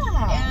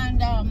 Yeah. And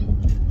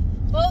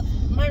both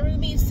my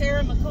roomies,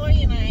 Sara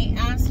McCoy, and I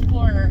asked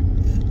for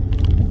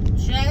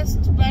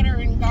just butter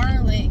and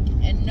garlic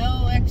and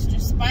no extra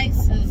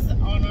spices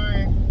on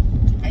our.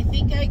 I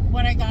think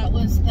what I got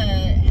was the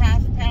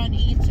half pound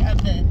each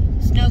of the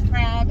snow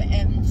crab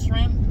and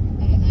shrimp.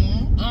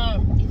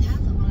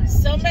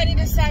 Somebody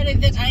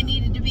decided that I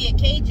needed to be a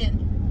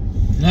Cajun.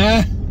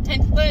 Nah.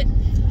 But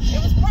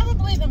it was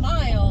probably the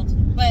mild,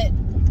 but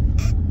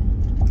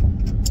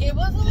it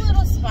was a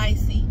little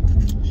spicy.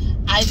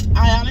 I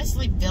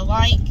honestly feel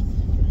like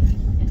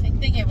I think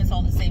they gave us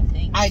all the same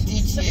thing. I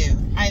do too.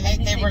 I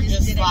think they were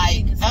just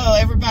like, oh,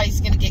 everybody's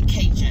gonna get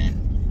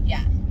Cajun.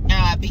 Yeah.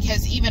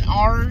 Because even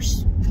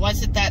ours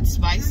wasn't that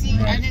spicy,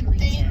 I didn't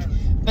think.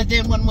 But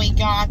then when we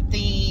got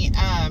the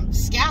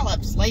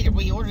scallops later,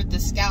 we ordered the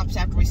scallops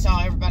after we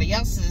saw everybody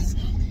else's.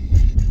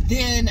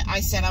 Then I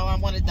said, oh, I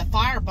wanted the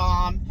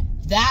firebomb.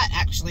 That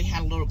actually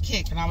had a little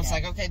kick. And I was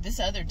like, okay, this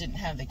other didn't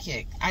have the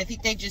kick. I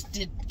think they just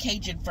did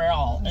Cajun for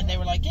all. And they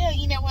were like, yeah,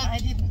 you know what? I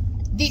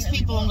didn't. These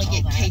people only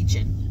get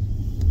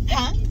Cajun.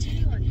 Huh?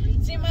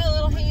 See my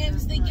little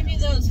hands? They give you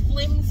those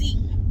flimsy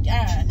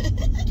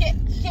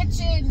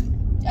kitchen,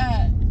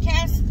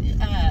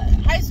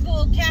 high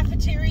school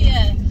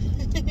cafeteria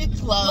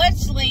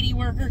lunch lady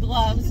worker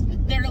gloves.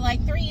 They're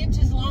like 3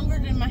 inches longer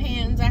than my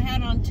hands. I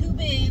had on 2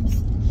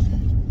 babes.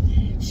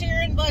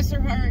 Sharon, bless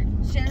her heart.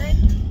 Sharon?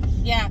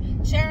 Yeah,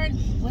 Sharon.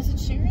 Was it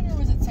Sharon or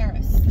was it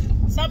Sara?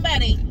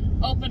 Somebody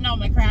opened all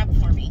my crab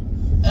for me.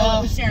 Oh,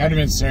 it was Sharon. Might have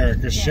been Sara,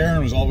 because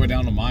Sharon was all the way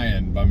down to my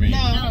end by me.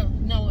 No,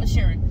 it was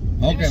Sharon.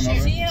 Okay,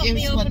 Mother. She helped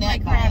me open my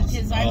crab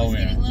because I was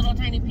getting little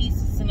tiny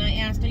pieces, and I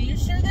asked, are you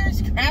sure there's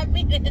crab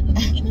meat in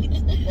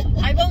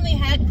these? I've only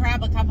had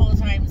crab a couple of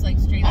times, like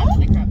straight out of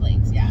the crab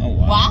legs, yeah. Oh,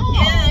 wow.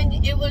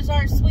 And it was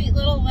our sweet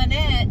little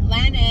Lynette,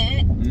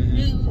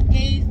 who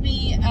gave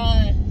me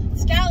a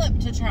scallop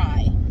to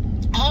try.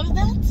 Oh,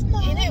 that's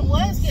nice. And it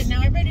was good.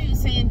 Now, everybody was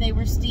saying they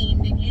were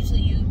steamed, and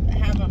usually you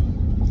have them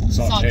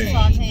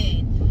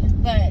sauteed.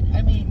 But,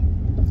 I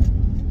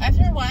mean,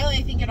 after a while,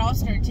 I think it all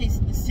started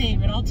tasting the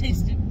same. It all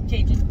tasted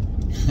Cajun.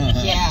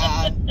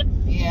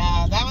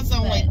 Yeah, that was the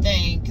only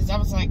thing, because I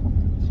was like,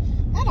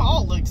 that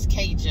all looks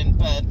Cajun,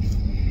 but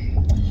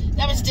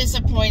that was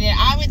disappointing.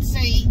 I would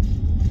say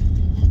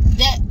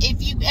that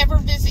if you ever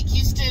visit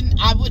Houston,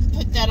 I wouldn't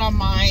put that on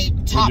my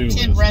top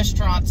 10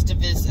 restaurants to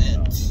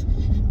visit.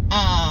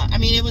 I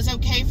mean, it was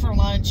okay for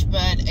lunch,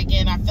 but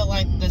again, I feel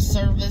like the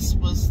service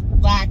was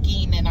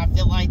lacking, and I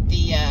feel like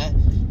the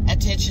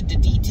attention to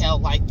detail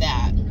like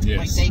that.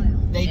 Yes. Like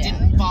they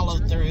didn't follow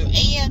through.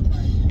 And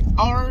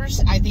ours,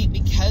 I think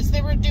because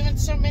they were doing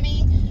so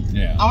many,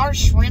 our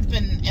shrimp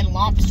and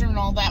lobster and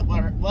all that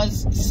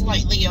was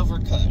slightly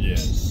overcooked.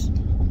 Yes.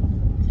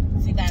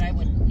 See, that I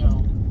wouldn't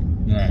know.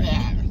 Right.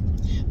 Yeah.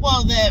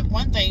 Well, the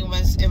one thing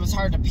was it was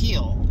hard to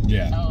peel.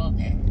 Yeah. Oh,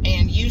 okay.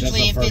 And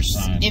usually if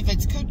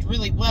it's cooked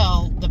really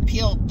well,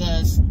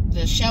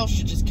 the shell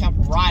should just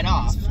come right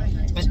off.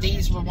 But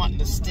these were wanting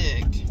to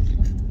stick.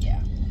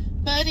 Yeah.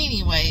 But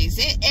anyways,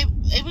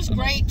 it was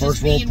great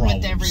just world being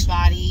with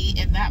everybody,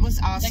 and that was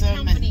awesome. The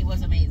company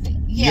was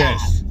amazing. Yeah.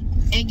 Yes.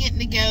 And getting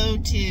to go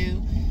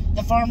to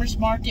the farmer's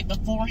market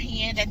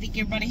beforehand. I think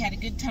everybody had a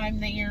good time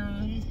there.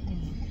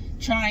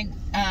 Trying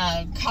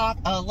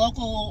a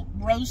local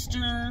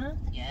roaster.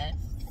 Yes.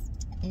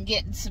 And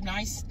getting some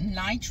nice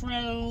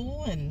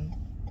nitro, and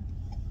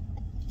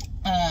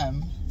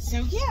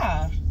so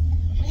yeah,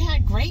 we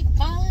had great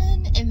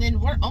fun, and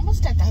then we're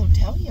almost at the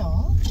hotel,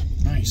 y'all.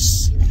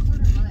 Nice.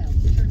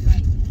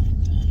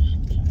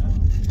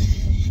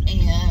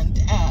 And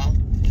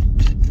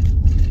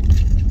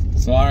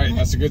so all right,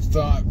 that's a good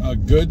thought. A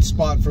good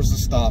spot for us to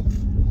stop.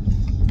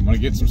 I'm gonna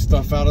get some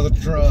stuff out of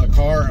the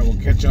car, and we'll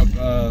catch up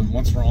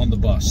once we're on the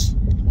bus.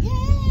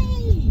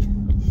 Yay!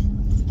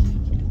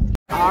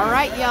 All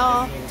right,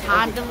 y'all,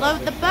 time to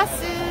load the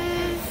buses.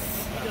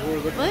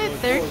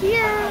 Look, they're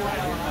here,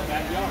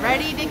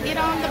 ready to get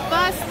on the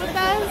bus with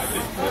us.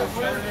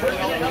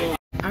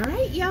 All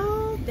right,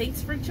 y'all,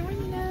 thanks for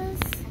joining us.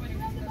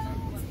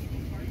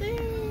 There.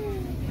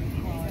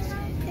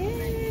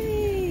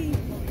 Hey.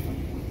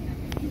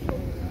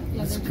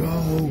 Let's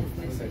go.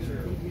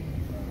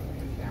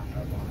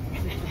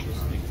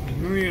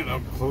 Let me get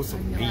up close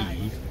and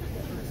me.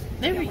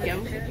 There we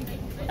go.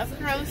 Up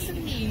close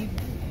and me.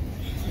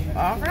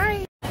 All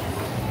right.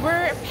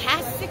 We're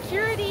past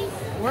security.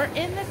 We're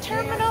in the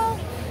terminal.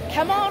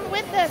 Come on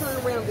with us.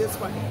 Turn around this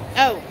way.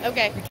 Oh,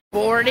 okay.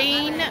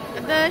 Boarding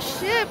the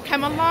ship.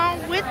 Come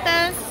along with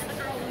us.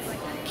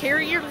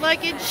 Carry your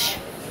luggage.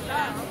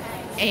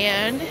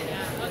 And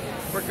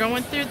we're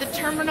going through the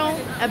terminal,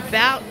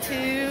 about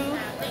to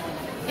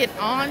get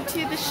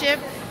onto the ship.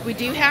 We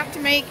do have to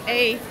make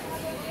a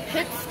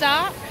pit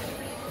stop.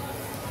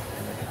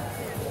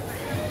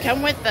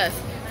 Come with us.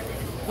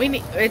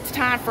 It's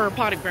time for a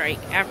potty break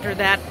after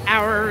that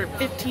hour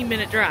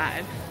 15-minute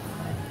drive.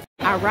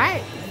 All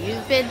right,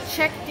 you've been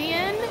checked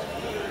in.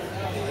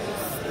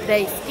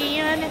 They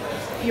scan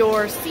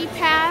your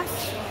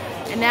CPass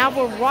And now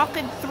we're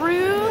walking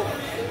through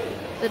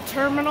the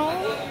terminal.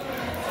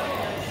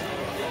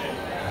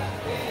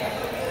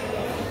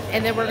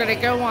 And then we're going to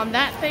go on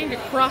that thing to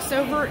cross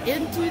over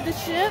into the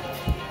ship.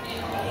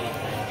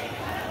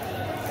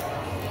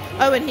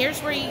 Oh, and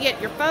here's where you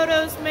get your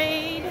photos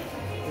made. Do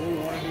we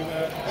want to do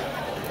that?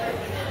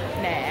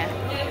 Nah.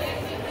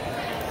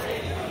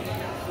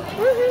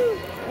 Woohoo!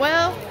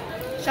 Well,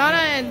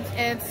 Shawna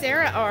and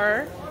Sara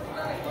are.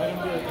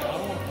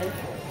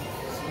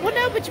 Well,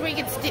 no, but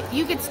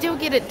you could still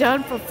get it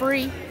done for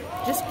free,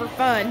 just for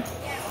fun.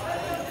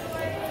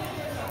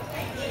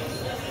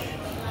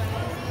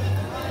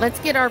 Let's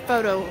get our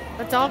photo.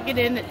 Let's all get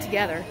in it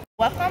together.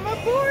 Welcome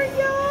aboard,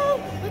 y'all.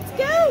 Let's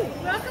go.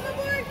 Welcome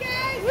aboard,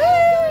 guys.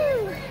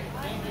 Woo!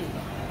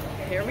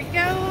 Here we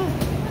go.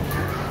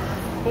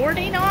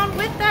 Boarding on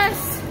with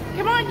us.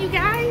 Come on, you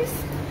guys.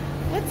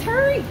 Let's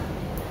hurry.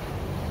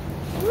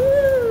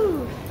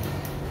 Woo!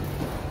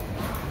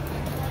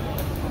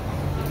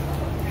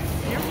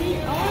 Here we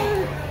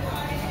are.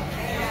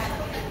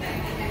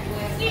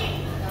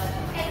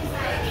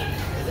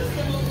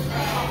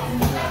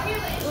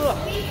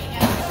 Ugh.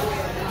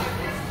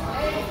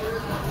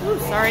 Ooh,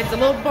 sorry, it's a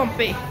little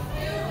bumpy.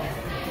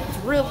 It's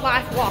real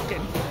life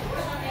walking.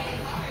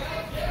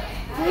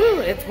 Ooh,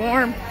 it's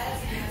warm.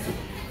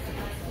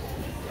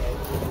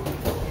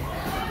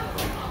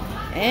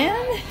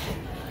 And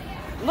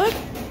look,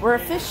 we're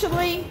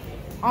officially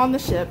on the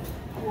ship.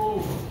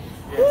 Woo!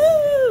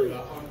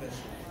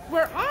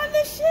 We're on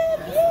the ship!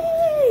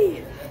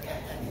 Yay!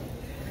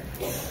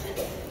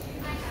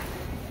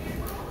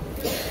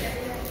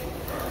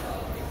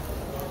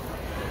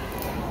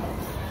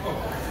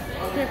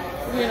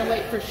 We're gonna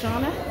wait for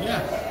Shawna.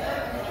 Yeah.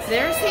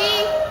 There's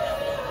he.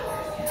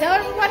 Tell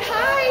everyone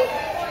hi.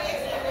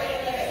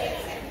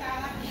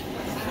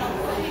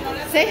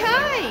 Say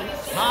hi.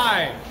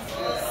 Hi.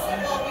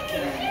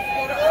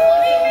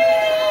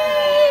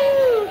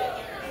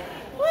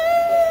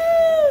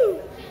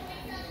 Woo!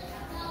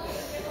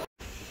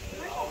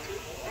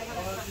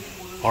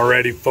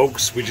 Alrighty,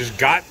 folks, we just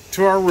got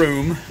to our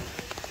room.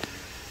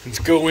 Let's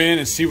go in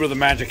and see where the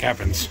magic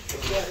happens.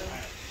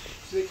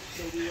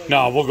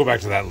 No, we'll go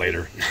back to that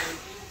later.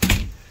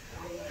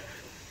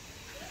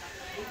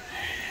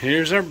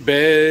 Here's our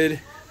bed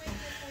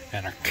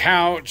and our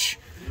couch.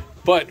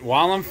 But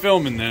while I'm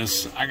filming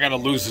this, I gotta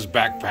lose this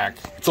backpack.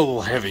 It's a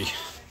little heavy.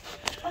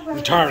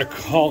 I'm tired of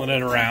hauling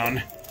it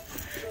around.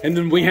 And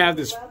then we have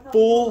this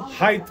full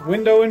height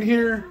window in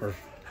here, or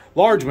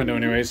large window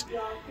anyways.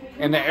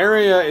 And the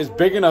area is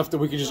big enough that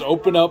we can just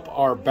open up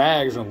our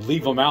bags and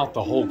leave them out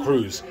the whole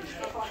cruise.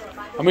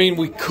 I mean,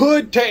 we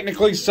could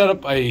technically set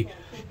up a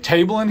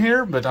table in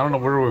here, but I don't know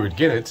where we would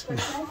get it.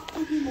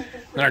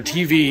 And our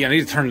TV, I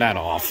need to turn that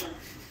off.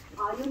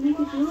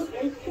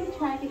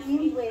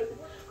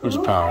 Where's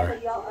the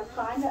power?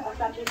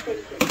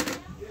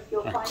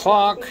 Our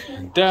clock,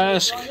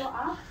 desk,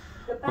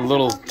 a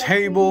little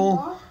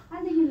table.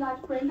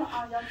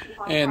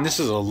 And this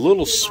is a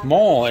little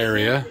small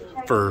area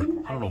for,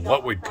 I don't know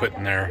what we'd put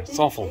in there. It's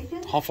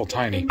awful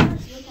tiny.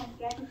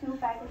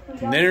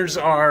 And there's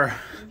our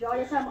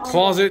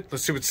closet.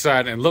 Let's see what's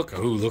inside. And look,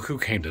 ooh, look who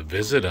came to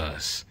visit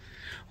us.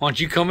 Why don't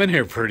you come in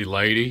here, pretty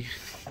lady?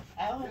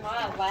 Oh, am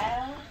I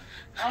allowed?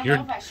 I don't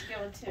know if I should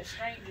go into a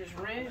stranger's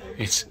room.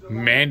 It's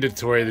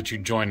mandatory that you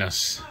join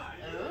us.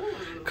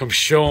 Ooh. Come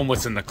show them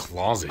what's in the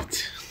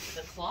closet.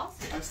 The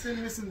closet? I'm still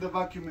missing the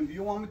vacuuming. Do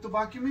you want me to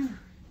vacuum in?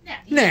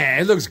 Nah,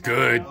 it looks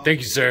good. Thank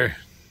you, sir.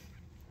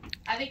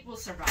 I think we'll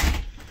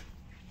survive.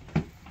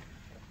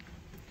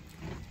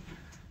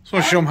 Just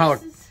want to show them how.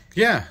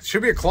 Yeah, it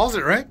should be a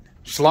closet, right?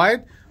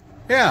 Slide.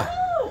 Yeah.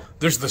 Oh.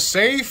 There's the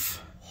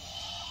safe,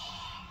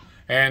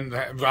 and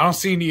I don't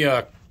see any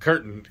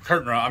curtain.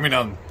 I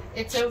mean,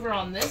 It's over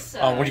on this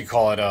side. what do you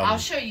call it? I'll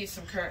show you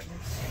some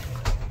curtains.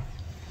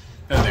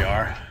 There they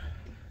are.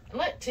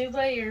 Look, 2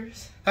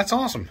 layers. That's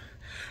awesome.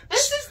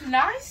 This is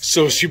nice.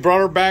 So she brought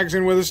her bags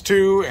in with us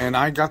too, and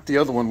I got the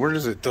other one. Where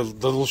is it? The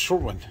little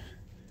short one.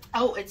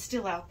 Oh, it's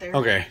still out there.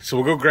 Okay, so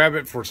we'll go grab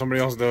it before somebody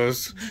else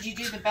does. Did you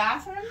do the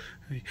bathroom?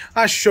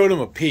 I showed them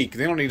a peek.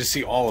 They don't need to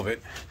see all of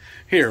it.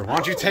 Here, why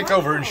don't you take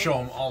over and show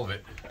them all of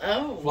it?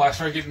 Oh. While I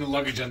start getting the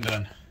luggage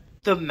undone.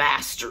 The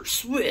master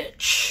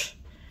switch.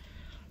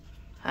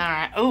 All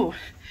right. Oh,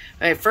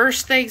 okay,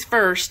 first things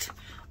first.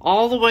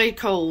 All the way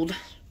cold.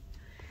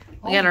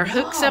 We got our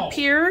hooks up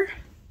here.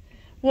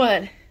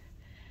 What?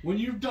 When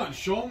you're done,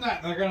 show them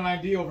that. I got an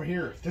idea over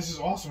here. This is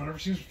awesome. I've never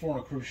seen this before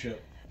on a cruise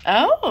ship.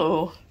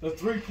 Oh. The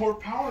 3-port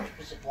power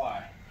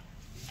supply.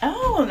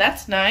 Oh,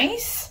 that's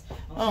nice.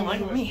 Oh,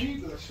 look at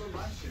me.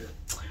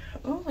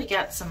 Oh, we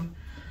got some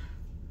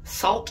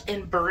salt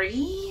and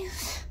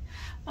breeze.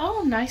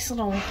 Oh, nice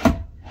little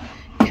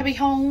cubby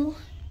hole.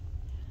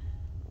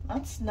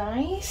 That's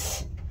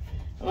nice.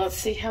 Let's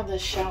see how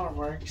this shower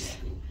works.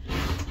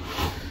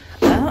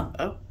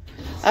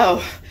 Oh,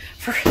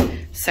 for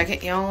a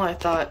second, y'all, I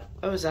thought,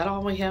 oh, is that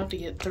all we have to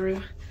get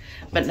through?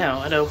 But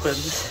no, it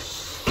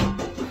opens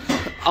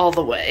all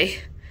the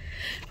way.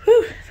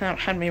 Whew, that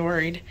had me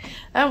worried.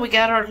 Oh, we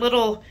got our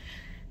little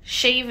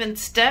shave and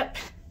step.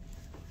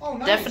 Oh,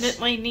 nice.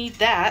 Definitely need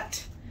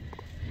that.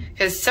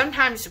 Because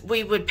sometimes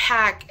we would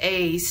pack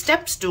a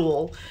step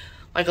stool,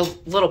 like a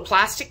little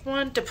plastic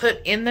one, to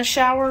put in the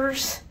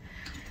showers.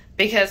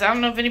 Because I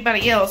don't know if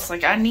anybody else,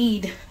 like I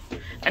need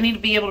to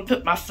be able to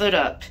put my foot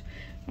up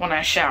when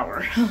I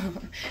shower.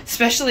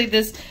 Especially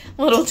this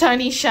little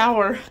tiny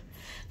shower.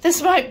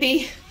 This might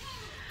be,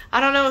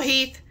 I don't know,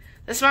 Heath.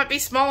 This might be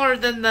smaller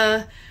than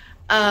the,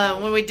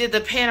 when we did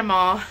the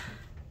Panama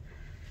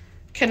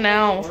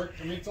Canal.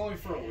 I mean, it's only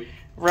for a week.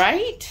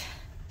 Right?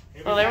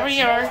 Well, there we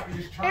are.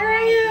 Here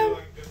I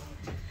am.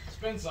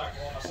 Spin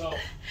cycle on myself.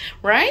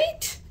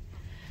 Right?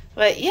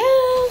 But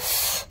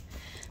yes.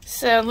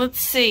 So let's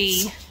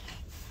see.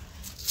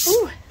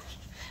 Ooh.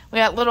 We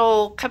got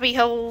little cubby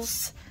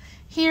holes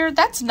here.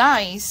 That's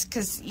nice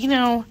because, you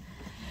know,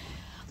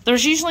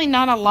 there's usually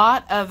not a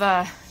lot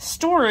of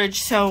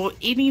storage, so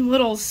any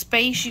little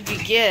space you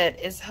could get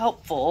is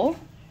helpful.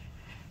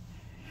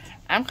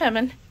 I'm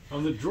coming.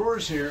 On the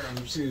drawers here,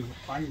 I'm see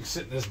if I can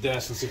sit in this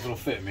desk and see if it'll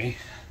fit me.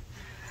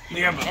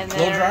 You have a And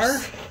blow dryer?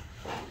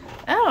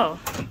 Oh,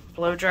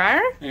 blow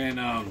dryer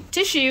And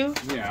tissue.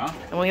 yeah.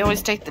 And we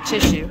always take the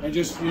tissue. And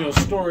just, you know,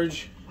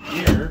 storage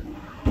here.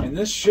 And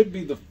this should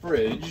be the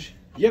fridge.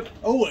 Yep.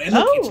 Oh, and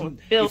look,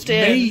 it's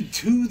in. made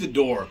to the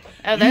door.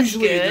 Oh, that's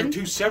Usually good. they're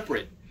two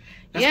separate.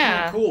 That's Yeah.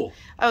 kind of cool.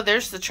 Oh,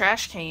 there's the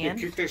trash can.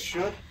 Kick that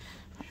shut.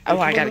 Oh,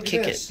 I Look gotta at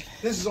kick this. it.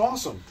 This is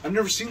awesome. I've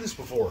never seen this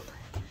before.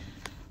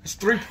 It's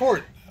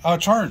 3-port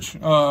charge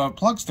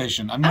plug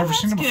station. I've never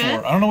seen it before.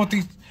 good. I don't know what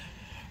these.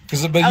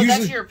 But Oh, usually,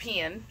 that's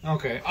European.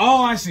 okay.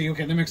 Oh, I see.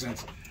 Okay, that makes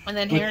sense. And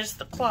then But here's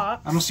the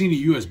clock. I don't see any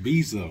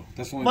USBs though.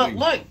 That's the only Well, thing.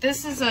 look,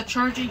 this is a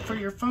charging for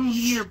your phone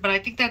here, but I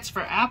think that's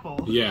for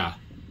Apple. Yeah.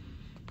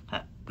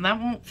 That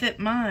won't fit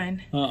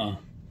mine.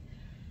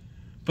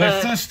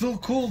 But that's still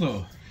cool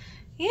though.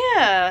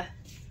 Yeah.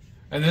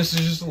 And this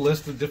is just a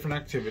list of different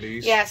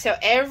activities. Yeah, so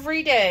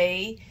every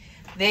day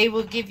they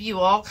will give you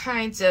all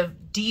kinds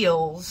of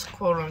deals,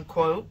 quote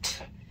unquote,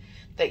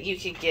 that you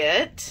could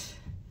get.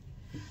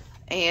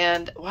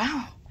 And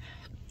wow.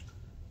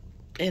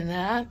 And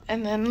that,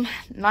 and then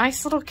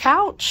nice little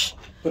couch.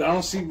 But I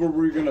don't see where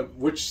we're gonna.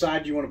 Which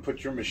side you want to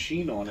put your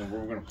machine on, and where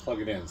we're gonna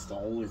plug it in. It's the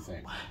only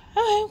thing.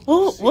 Okay,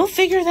 we'll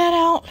figure that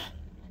out.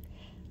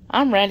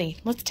 I'm ready.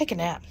 Let's take a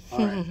nap.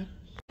 All right.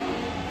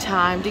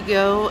 Time to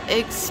go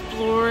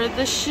explore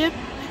the ship.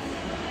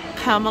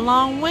 Come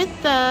along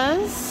with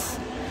us.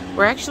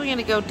 We're actually going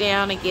to go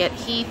down and get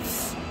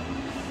Heath's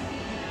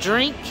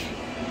drink.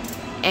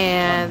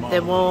 And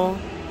then we'll,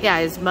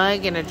 his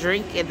mug and a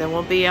drink. And then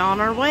we'll be on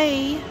our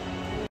way.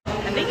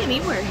 I think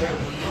anywhere.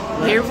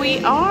 Here we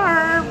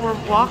are.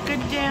 We're walking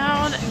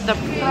down the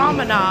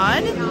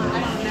promenade.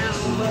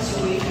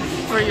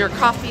 For your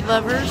coffee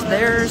lovers,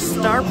 there's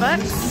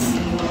Starbucks.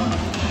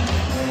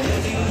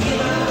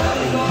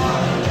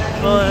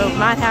 Well, we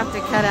might have to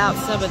cut out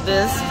some of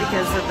this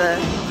because of the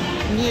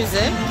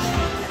music.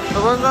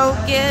 But we'll go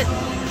get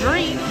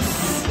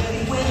drinks.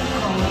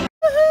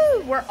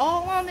 Woohoo! We're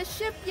all on the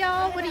ship,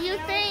 y'all. What do you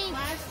think?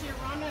 Last year,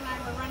 Rhonda and I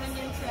were running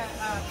into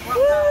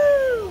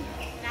Woo!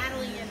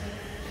 Natalie and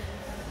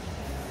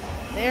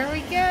There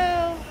we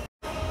go.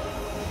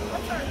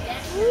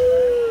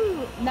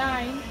 Woo!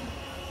 9.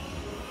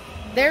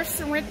 There's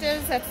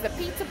Sorrento's. That's the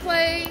pizza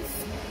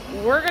place.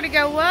 We're going to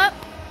go up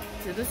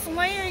to the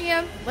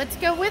solarium. Let's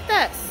go with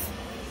us.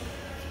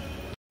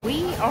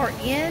 We are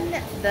in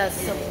the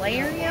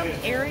solarium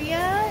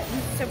area.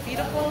 It's so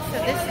beautiful. So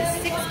this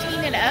is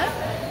 16 and up.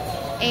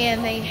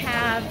 And they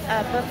have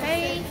a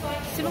buffet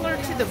similar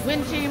to the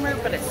Windjammer,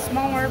 but it's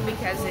smaller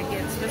because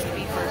it's supposed to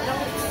be for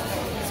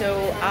adults.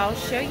 So I'll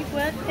show you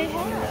what they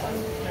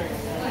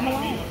have. Come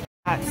along.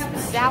 Got some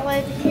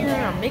salad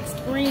here,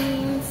 mixed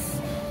greens,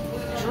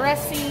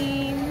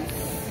 dressings,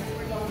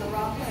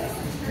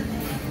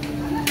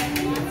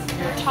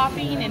 your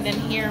topping, and then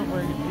here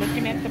we're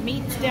looking at the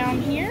meats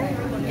down here.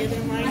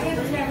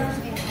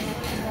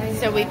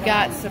 So we've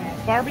got some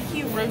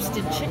barbecue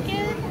roasted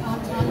chicken,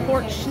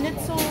 pork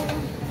schnitzel,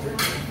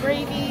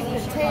 gravy,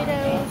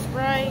 potatoes,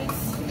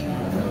 rice,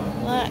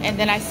 and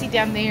then I see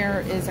down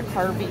there is a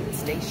carving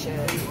station.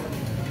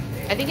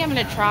 I think I'm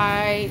gonna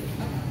try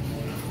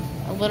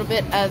a little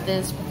bit of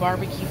this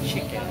barbecue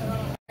chicken.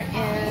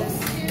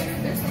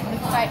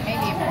 Looks like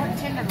maybe a pork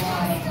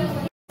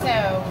tenderloin.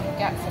 So we've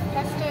got some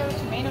pesto,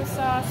 tomato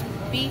sauce,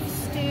 beef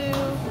stew,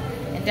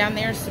 and down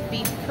there's some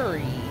beef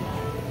curry.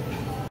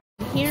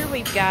 Here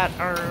we've got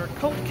our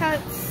cold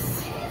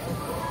cuts,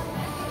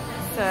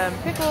 some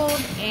pickled,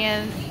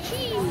 and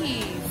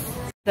cheese.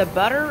 The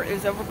butter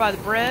is over by the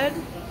bread.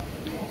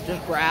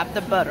 Just grab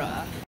the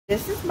butter.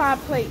 This is my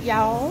plate,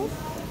 y'all.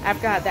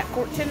 I've got that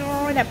pork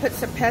tenderloin. I put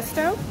some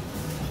pesto,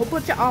 a whole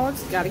bunch of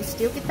olives. Gotta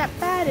still get that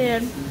fat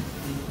in.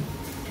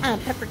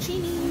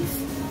 Pepperoncinis,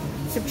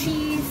 some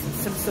cheese,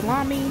 some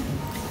salami.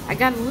 I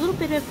got a little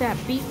bit of that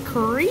beef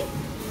curry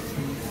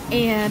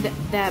and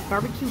that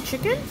barbecue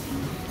chicken.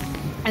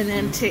 And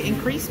then to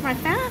increase my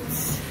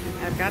fats,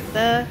 I've got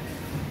the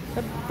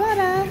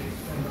butter.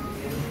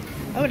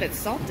 Oh, and it's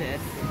salted.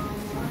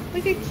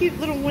 Look at cute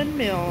little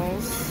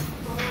windmills.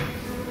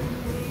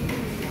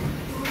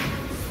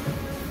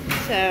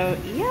 So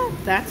yeah,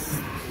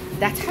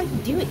 that's how you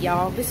do it,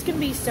 y'all. This can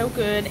be so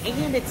good,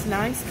 and it's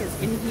nice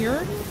because in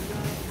here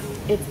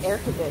it's air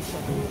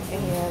conditioned,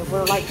 and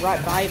we're like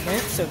right by a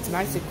vent, so it's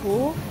nice and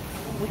cool.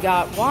 We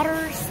got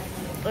waters,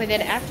 and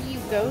then after you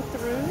go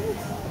through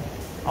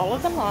all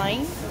of the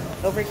line,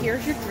 over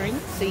here's your drink.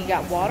 So you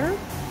got water.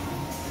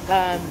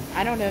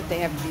 I don't know if they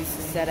have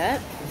juices set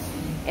up.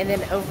 And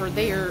then over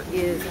there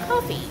is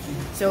coffee.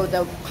 So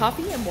the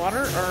coffee and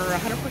water are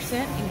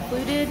 100%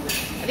 included.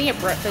 I think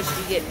at breakfast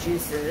you get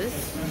juices.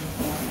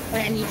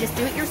 And you just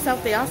do it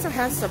yourself. They also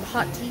have some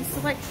hot tea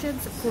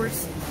selections. Of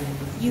course,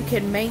 you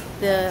can make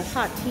the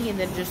hot tea and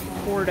then just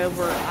pour it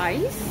over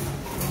ice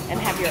and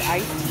have your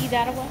iced tea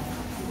that way.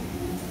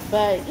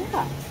 But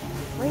yeah,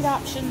 great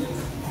option.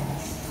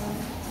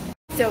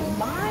 So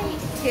my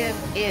tip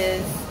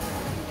is,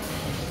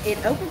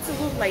 it opens a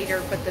little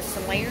later, but the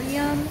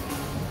solarium,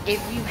 if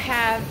you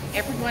have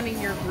everyone in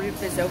your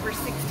group is over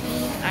 16,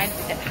 I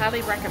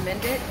highly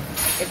recommend it.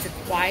 It's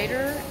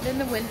quieter than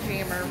the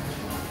Windjammer,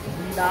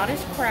 not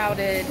as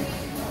crowded,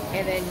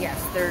 and then yes,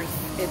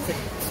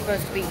 it's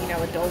supposed to be, you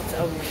know, adults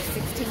only,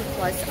 16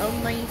 plus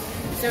only.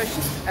 So it's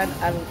just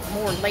a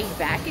more laid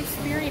back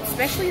experience,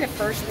 especially the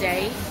first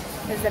day,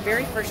 because the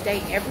very first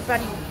day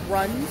everybody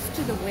runs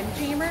to the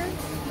Windjammer,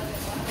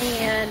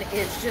 and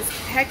it's just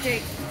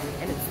hectic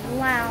and it's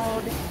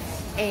loud.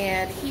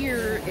 And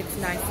here it's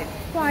nice and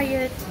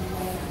quiet,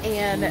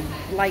 and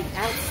like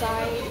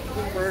outside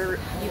where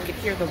you could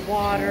hear the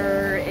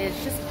water.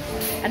 It's just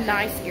a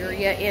nice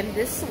area. And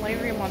this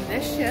solarium on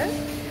this ship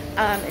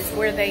is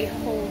where they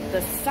hold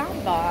the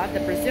samba, the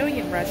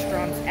Brazilian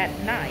restaurants, at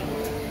night.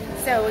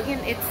 So again,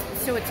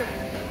 it's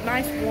a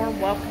nice, warm,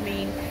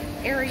 welcoming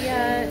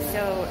area.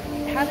 So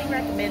highly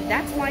recommend.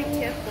 That's my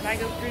tip when I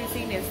go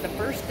cruising, is the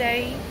first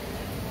day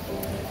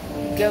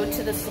go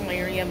to the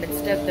solarium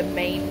instead of the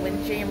main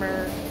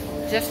Windjammer,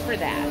 just for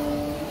that.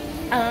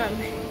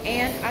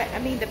 And I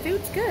mean, the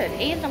food's good,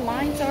 and the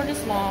lines aren't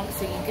as long,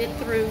 so you get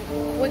through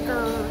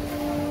quicker.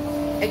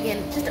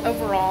 Again, just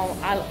overall,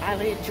 I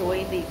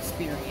enjoy the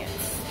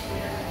experience.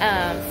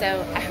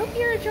 So I hope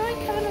you're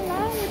enjoying coming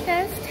along with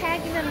us,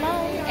 tagging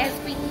along as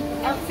we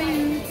eat our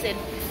foods and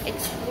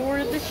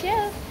explore the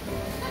ship.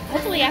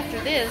 Hopefully after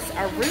this,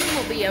 our room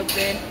will be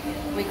open.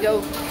 We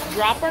go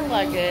drop our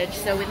luggage.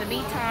 So in the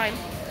meantime,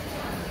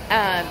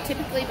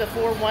 typically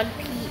before 1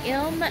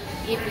 p.m.,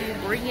 if you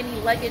bring any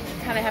luggage,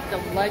 you kind of have to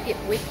lug it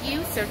with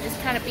you. So just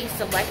kind of be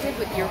selective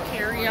with your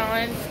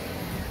carry-ons.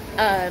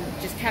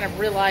 Just kind of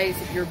realize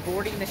if you're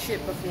boarding the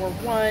ship before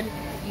 1,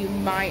 you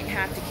might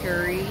have to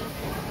carry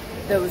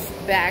those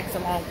bags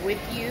along with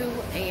you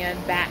and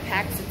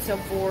backpacks and so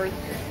forth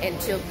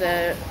until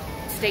the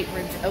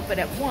staterooms open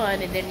at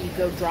 1, and then you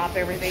go drop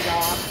everything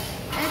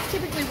off. And that's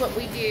typically what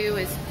we do,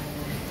 is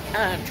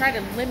try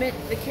to limit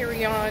the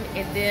carry-on,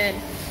 and then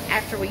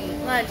after we eat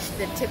lunch,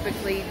 then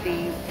typically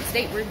the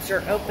staterooms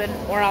are open,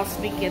 or I'll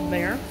sneak in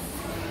there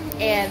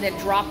and then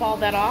drop all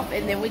that off,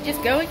 and then we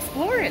just go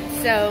explore it.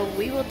 So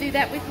we will do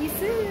that with you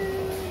soon.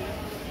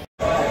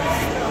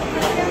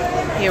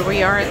 Here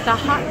we are at the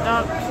hot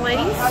dog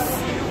place,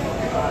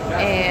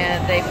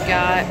 and they've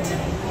got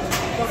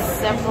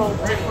several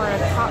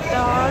different hot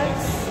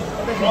dogs.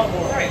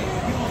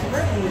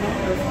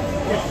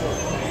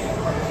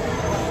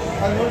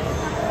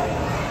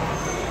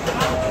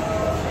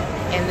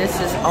 And this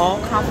is all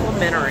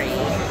complimentary.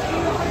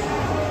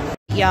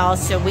 Y'all,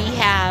 so we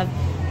have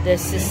the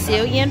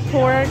Sicilian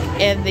pork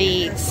and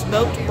the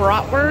smoked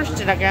bratwurst,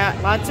 and I got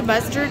lots of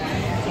mustard.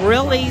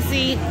 Real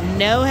easy,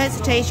 no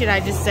hesitation. I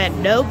just said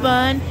no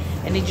bun,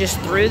 and he just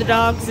threw the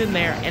dogs in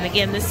there. And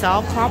again, this is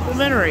all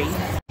complimentary.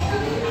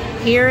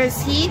 Here is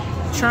Heath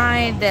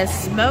trying the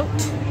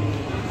smoked.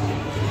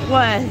 What?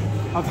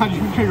 I thought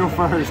you were gonna go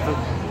first.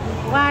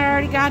 Well, I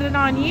already got it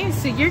on you,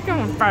 so you're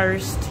going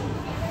first.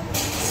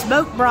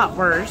 Smoked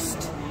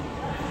bratwurst.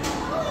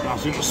 I'll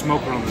shoot the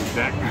smoker on this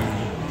deck.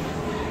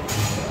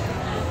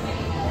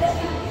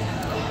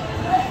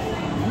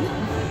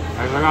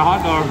 Tastes like a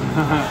hot dog.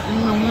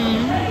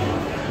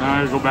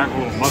 Now I go back with a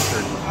little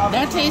mustard.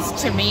 That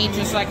tastes to me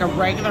just like a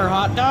regular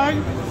hot dog,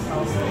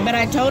 but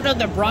I told her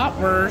the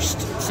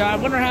bratwurst, so I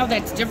wonder how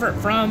that's different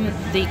from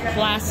the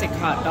classic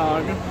hot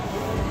dog.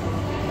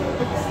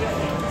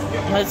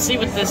 Let's see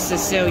what this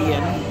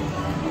Sicilian.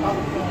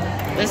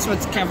 This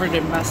one's covered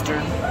in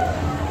mustard.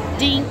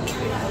 Dink.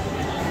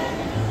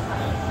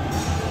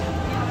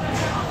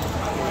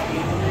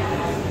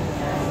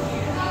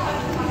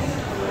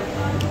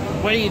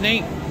 What do you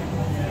think?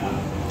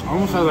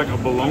 Almost has like a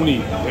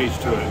bologna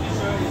taste to it.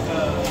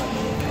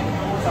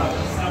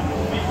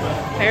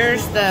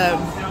 Here's the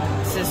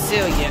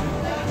Sicilian.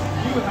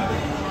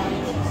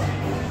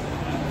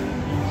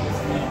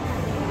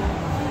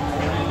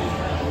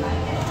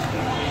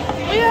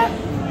 Yeah.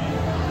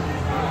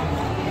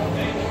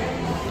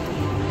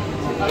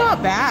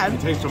 Not bad. It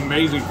tastes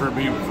amazing for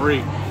being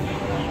free.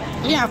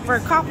 Yeah, for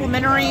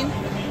complimentary,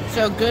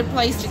 so good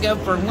place to go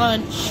for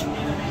lunch.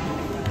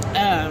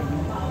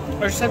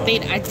 or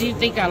something. I do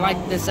think I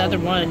like this other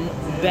one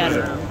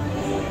better.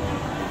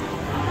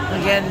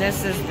 Again,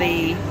 this is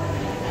the,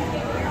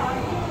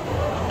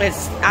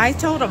 I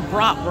told them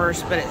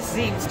bratwurst, but it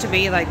seems to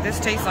me like this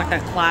tastes like a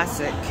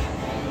classic.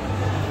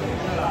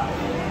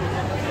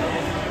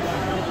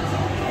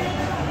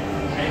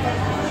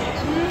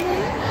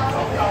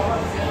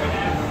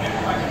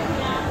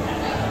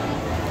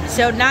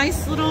 So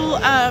nice little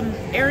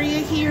area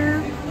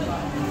here.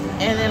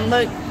 And then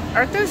look,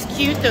 aren't those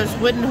cute, those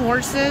wooden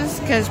horses?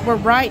 Because we're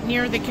right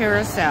near the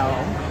carousel.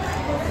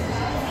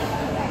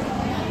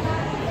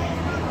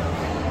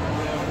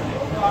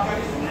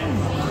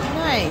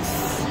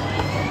 Nice.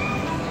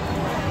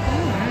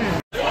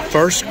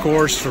 First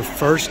course for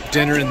first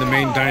dinner in the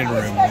main dining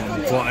room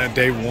at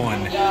day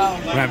one.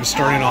 I'm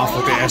starting off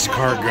with the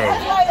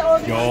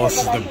escargot. Y'all, this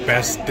is the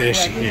best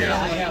dish here.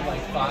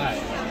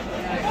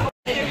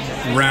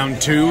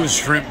 Round 2 is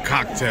shrimp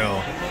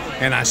cocktail.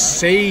 And I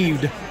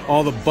saved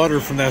all the butter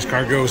from the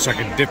escargot so I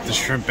could dip the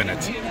shrimp in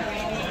it.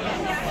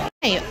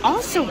 I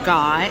also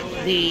got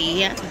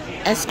the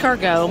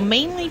escargot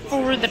mainly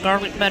for the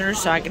garlic butter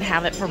so I can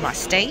have it for my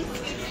steak.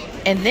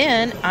 And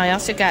then I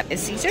also got a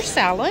Caesar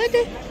salad.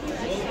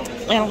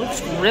 And it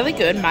looks really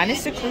good,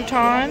 minus the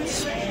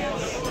croutons.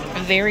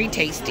 Very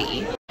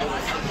tasty.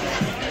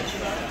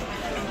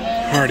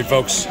 Alrighty,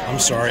 folks. I'm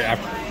sorry. I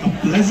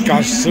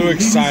got so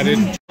excited.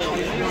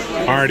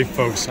 Alrighty,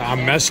 folks. I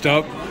messed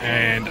up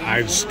and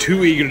I was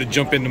too eager to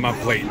jump into my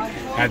plate.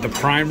 I had the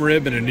prime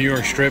rib and a New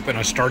York strip, and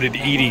I started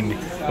eating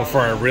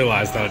before I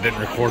realized that I didn't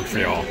record for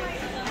y'all.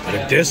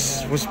 But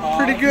this was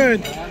pretty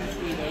good.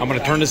 I'm going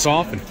to turn this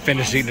off and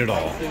finish eating it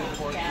all.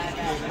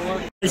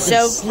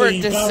 So for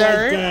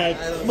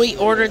dessert, we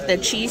ordered the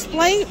cheese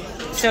plate.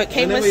 So it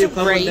came with some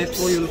grapes.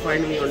 You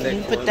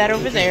can put that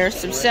over there.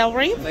 Some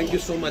celery. Thank you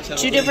so much.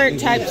 2 different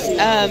types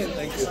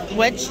of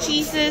wedge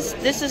cheeses.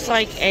 This is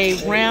like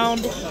a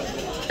round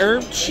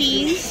herb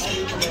cheese.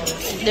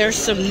 There's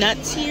some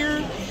nuts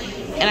here.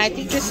 And I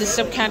think this is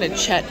some kind of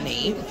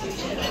chutney.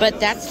 But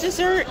that's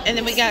dessert. And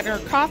then we got our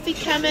coffee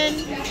coming.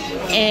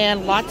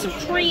 And lots of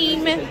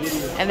cream.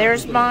 And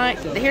there's mine.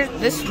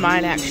 This is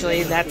mine,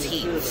 actually. That's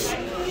Heath's.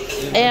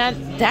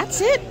 And that's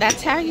it.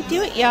 That's how you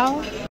do it,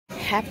 y'all.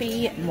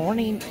 Happy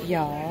morning,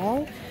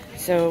 y'all.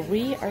 So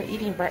we are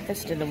eating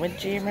breakfast in the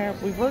Windjammer.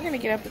 We were going to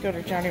get up to go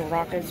to Johnny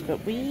Rocca's,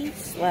 but we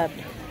slept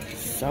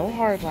so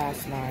hard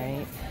last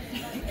night.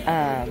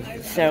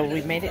 So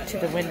we made it to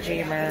the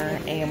Windjammer,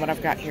 and what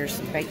I've got here is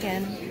some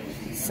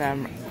bacon,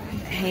 some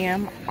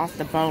ham off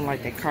the bone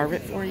like they carve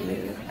it for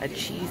you, a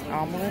cheese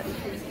omelet,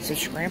 some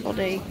scrambled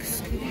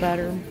eggs,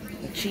 butter,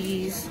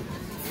 cheese,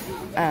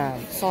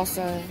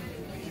 salsa,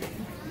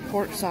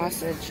 pork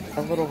sausage,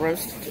 a little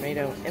roasted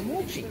tomato, and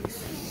more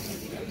cheese.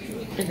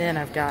 And then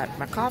I've got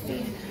my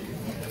coffee.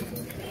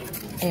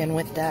 And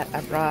with that, I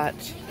brought,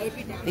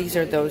 these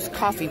are those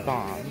coffee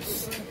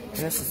bombs. And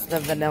this is the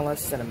vanilla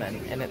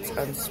cinnamon, and it's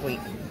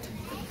unsweetened.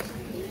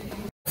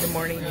 Good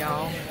morning,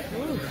 y'all.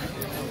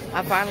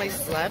 I finally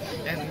slept,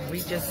 and we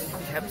just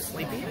kept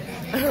sleeping.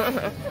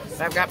 So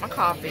I've got my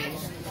coffee.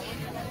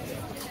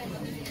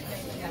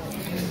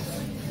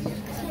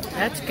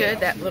 That's good,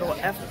 that little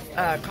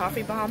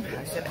coffee bomb.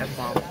 I said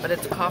F-bomb, but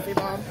it's a coffee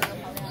bomb.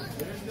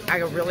 I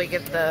can really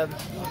get the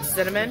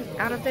cinnamon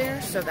out of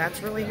there, so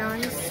that's really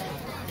nice.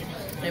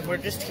 And we're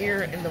just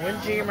here in the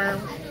Windjammer,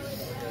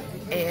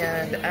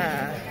 and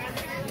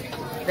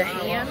the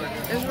ham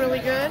is really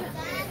good.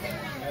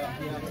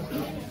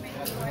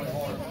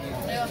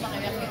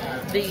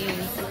 The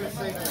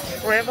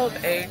scrambled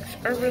eggs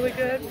are really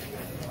good.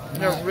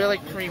 They're really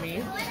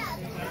creamy.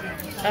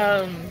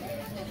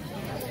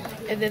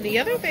 And then the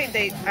other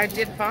thing I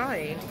did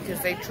find,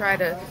 because they try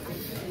to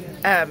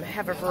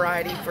have a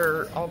variety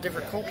for all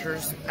different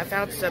cultures, I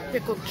found some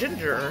pickled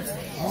ginger.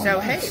 So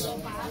hey,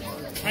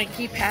 I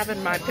keep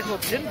having my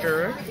pickled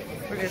ginger,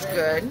 which is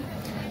good.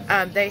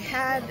 They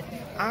had,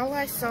 all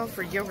I saw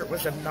for yogurt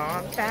was a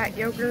non-fat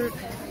yogurt.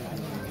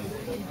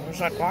 I was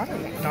like, why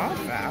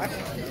non-fat?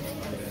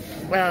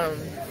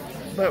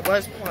 But it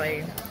was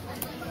plain.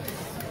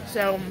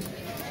 So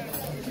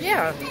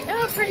yeah,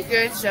 pretty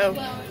good. So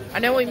I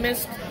know we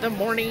missed the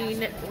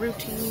morning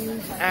routine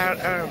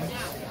at,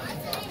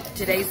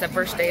 today's the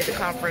first day of the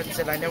conference,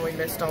 and I know we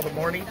missed all the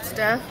morning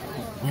stuff.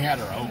 We had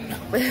our own.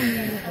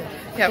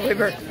 Yeah, we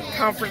were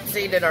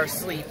conferencing in our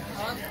sleep.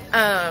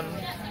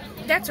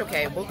 That's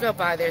okay. We'll go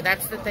by there.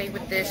 That's the thing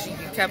with this. You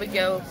can come and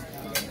go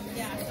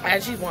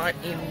as you want.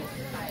 And,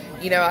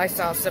 you know, I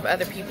saw some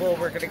other people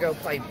were going to go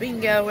play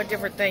bingo and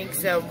different things.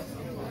 So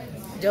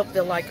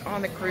they're like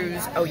on the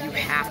cruise, oh, you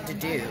have to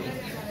do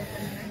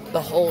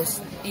the whole,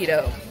 you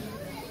know,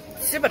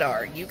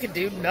 seminar. You could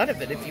do none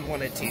of it if you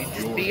wanted to.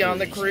 Just be on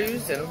the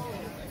cruise and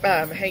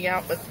hang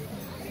out with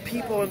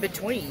people in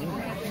between.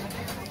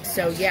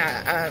 So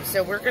yeah,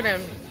 so we're gonna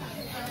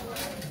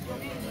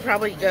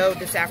probably go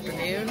this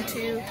afternoon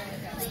to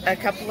a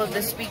couple of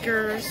the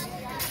speakers.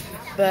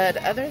 But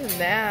other than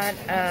that,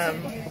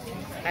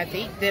 I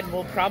think then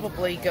we'll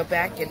probably go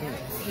back and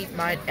Heath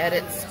might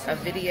edit a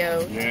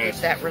video to get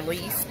that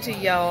released to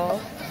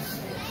y'all.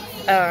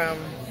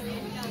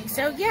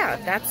 So yeah,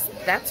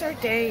 that's our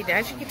day.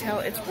 As you can tell,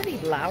 it's pretty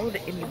loud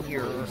in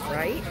here,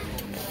 right?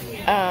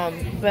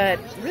 But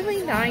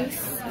really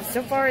nice.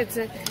 So far, it's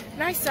a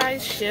nice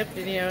size ship,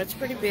 and you know, it's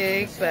pretty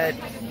big, but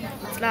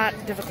it's not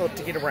difficult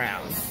to get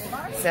around.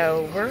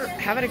 So we're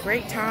having a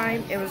great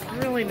time. It was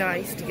really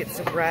nice to get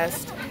some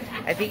rest.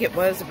 I think it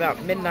was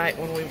about midnight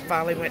when we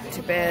finally went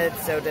to bed,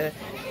 so to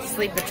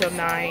sleep until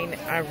 9,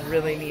 I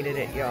really needed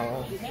it,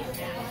 y'all.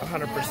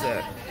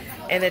 100%.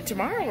 And then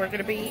tomorrow we're going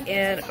to be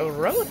in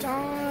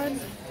Roatan.